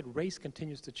 I said race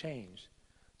continues to change.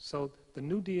 So the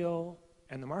New Deal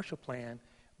and the Marshall Plan,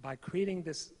 by creating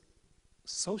this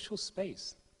social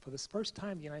space, for the first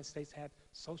time the United States had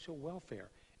social welfare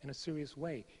in a serious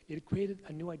way. It created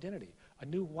a new identity, a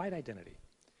new white identity.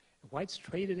 Whites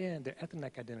traded in their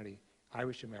ethnic identity,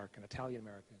 Irish American, Italian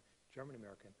American, German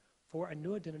American, for a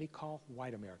new identity called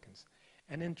white Americans.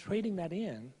 And in trading that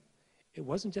in, it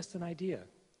wasn't just an idea.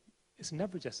 It's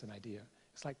never just an idea.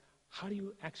 It's like, how do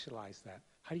you actualize that?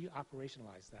 How do you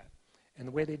operationalize that? And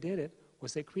the way they did it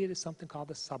was they created something called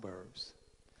the suburbs.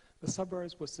 The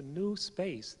suburbs was the new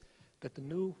space that the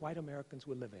new white Americans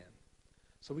would live in.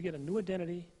 So we get a new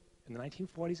identity in the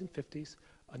 1940s and 50s,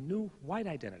 a new white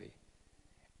identity.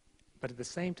 But at the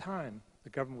same time, the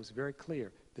government was very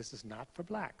clear, this is not for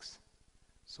blacks.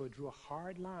 So it drew a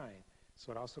hard line.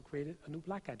 So it also created a new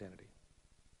black identity.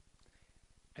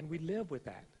 And we lived with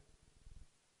that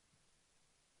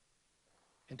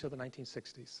until the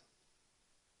 1960s.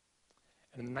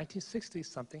 And in the 1960s,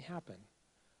 something happened.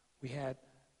 We had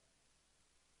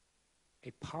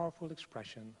a powerful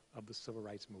expression of the civil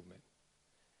rights movement.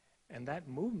 And that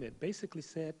movement basically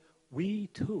said, we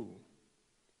too,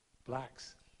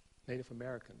 blacks, Native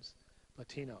Americans,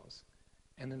 Latinos,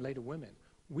 and then later women,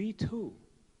 we too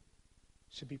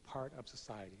should be part of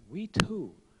society. We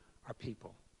too are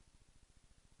people.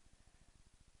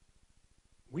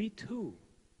 We too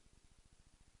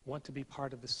want to be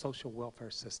part of the social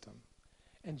welfare system.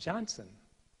 And Johnson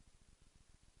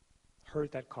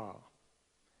heard that call.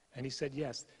 And he said,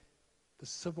 yes, the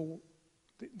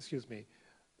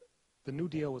New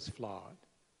Deal was flawed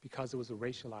because it was a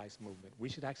racialized movement. We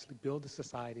should actually build a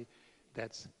society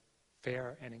that's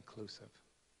fair and inclusive.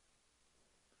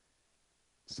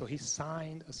 So he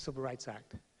signed a Civil Rights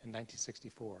Act in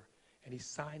 1964, and he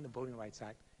signed the Voting Rights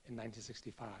Act in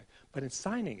 1965. But in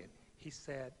signing it, he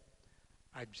said,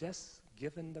 I've just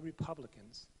given the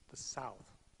Republicans the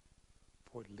South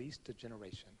for at least a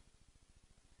generation.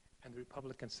 And the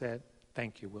Republicans said,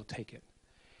 thank you, we'll take it.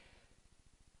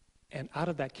 And out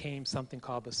of that came something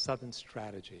called the Southern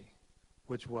Strategy,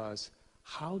 which was,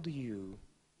 how do you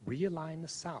realign the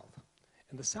South?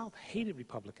 And the South hated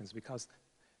Republicans because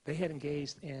they had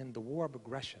engaged in the war of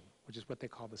aggression, which is what they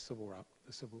call the Civil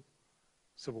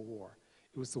War.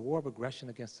 It was the war of aggression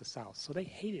against the South. So they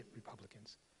hated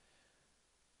Republicans.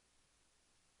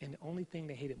 And the only thing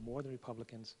they hated more than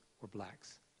Republicans were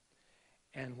blacks.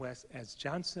 And as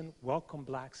Johnson welcomed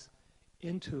blacks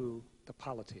into the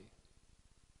polity,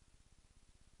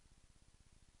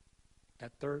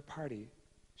 that third party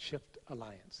shift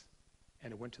alliance,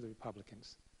 and it went to the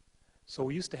Republicans. So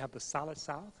we used to have the solid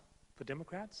South for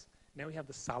Democrats. Now we have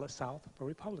the solid South for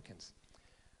Republicans.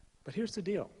 But here's the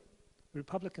deal. The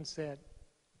Republicans said,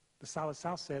 the solid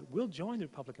South said, we'll join the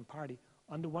Republican Party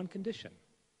under one condition.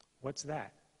 What's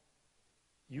that?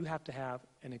 You have to have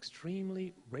an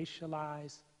extremely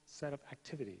racialized set of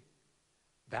activity.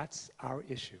 That's our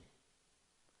issue.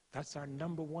 That's our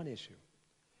number one issue.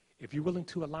 If you're willing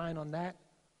to align on that,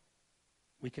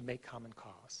 we can make common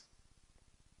cause.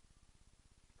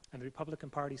 And the Republican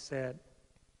Party said,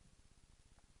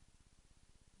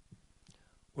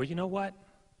 well, you know what?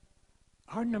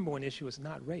 Our number one issue is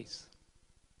not race.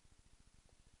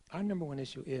 Our number one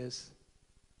issue is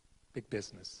big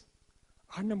business.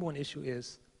 Our number one issue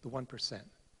is the 1%.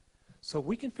 So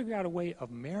we can figure out a way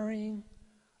of marrying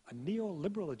a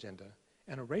neoliberal agenda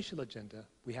and a racial agenda,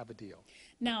 we have a deal.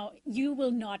 Now, you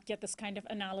will not get this kind of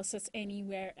analysis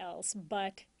anywhere else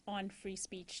but on Free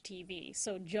Speech TV.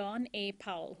 So John A.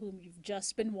 Powell, whom you've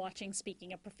just been watching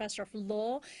speaking, a professor of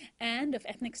law and of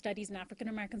ethnic studies and African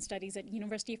American studies at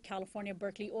University of California,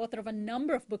 Berkeley, author of a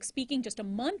number of books, speaking just a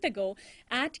month ago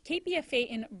at KPFA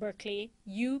in Berkeley.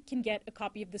 You can get a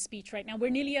copy of the speech right now.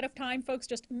 We're nearly out of time, folks.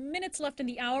 Just minutes left in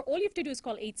the hour. All you have to do is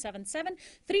call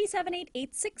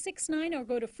 877-378-8669 or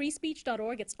go to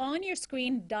freespeech.org. It's on your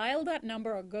screen. Dial that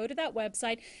number or go to that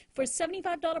website. For a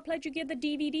 $75 pledge, you get the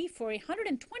DVD. For a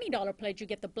 $120 pledge, you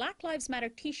get the Black Lives Matter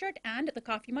t-shirt and the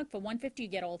coffee mug. For $150, you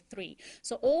get all three.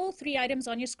 So all three items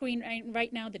on your screen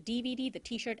right now, the DVD, the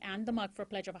t-shirt, and the mug for a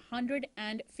pledge of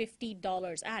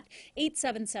 $150 at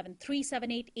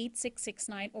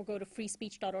 877-378-8669 or go to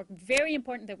freespeech.org. Very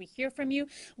important that we hear from you.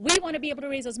 We want to be able to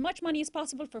raise as much money as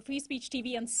possible for Free Speech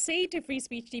TV and say to Free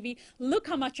Speech TV, look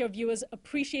how much your viewers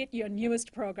appreciate your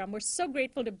newest program. We're so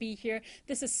grateful to be here.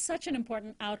 This is such an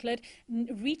important outlet,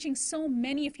 reaching so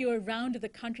many of you around the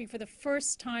country for the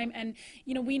first time. And,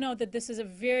 you know, we know that this is a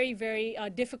very, very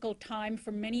difficult time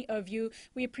for many of you.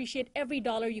 We appreciate every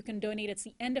dollar you can donate. It's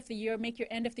the end of the year. Make your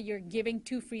end of the year giving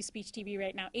to Free Speech TV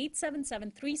right now.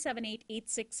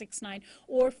 877-378-8669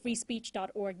 or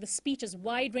freespeech.org. The speech is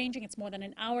wide-ranging. It's more than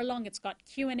an hour long. It's got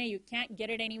Q&A. You can't get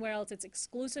it anywhere else. It's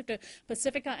exclusive to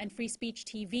Pacifica and Free Speech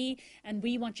TV. And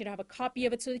we want you to have a copy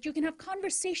of it so that you can have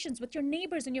conversations with your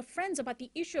neighbors and your friends about the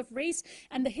issue of race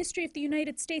and the history of the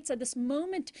United States at this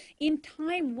moment in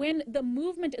time when the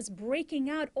movement is breaking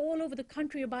out all over the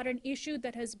country about an issue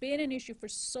that has been an issue for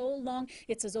so long.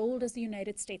 It's as old as the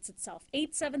United States itself.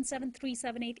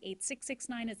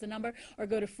 877-378-8669 is the number, or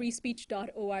go to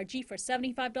freespeech.org for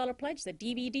 $75 pledge, the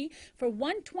DVD. For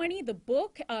 $120, the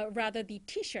book, the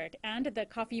t-shirt and the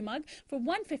coffee mug. For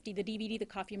 $150, the DVD, the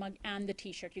coffee mug, and the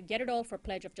t-shirt. You get it all for a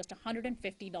pledge of just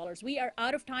 $150. We are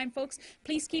out of time, folks.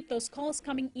 Please keep those calls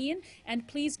coming in, and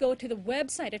please go to the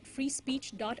website at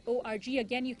freespeech.org.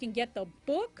 Again, you can get the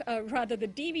book, the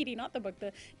DVD, not the book,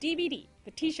 the DVD,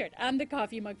 the t-shirt, and the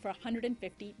coffee mug for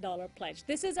 $150 pledge.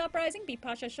 This is Uprising.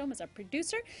 Bipasha Shom is our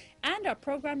producer, and our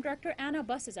program director, Anna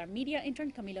Buss, is our media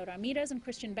intern. Camilo Ramirez and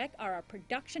Christian Beck are our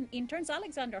production interns.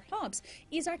 Alexander Hobbs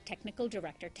is our technical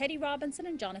director. Teddy Robinson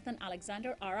and Jonathan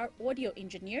Alexander are our audio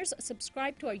engineers.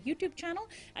 Subscribe to our YouTube channel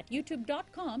at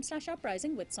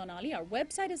youtube.com/uprising with Sonali. Our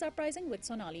website is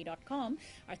uprisingwithsonali.com.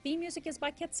 Our theme music is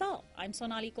by Quetzal. I'm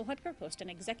Sonali Kohatkar, host and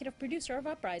executive producer of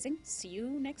Uprising. See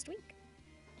you next week.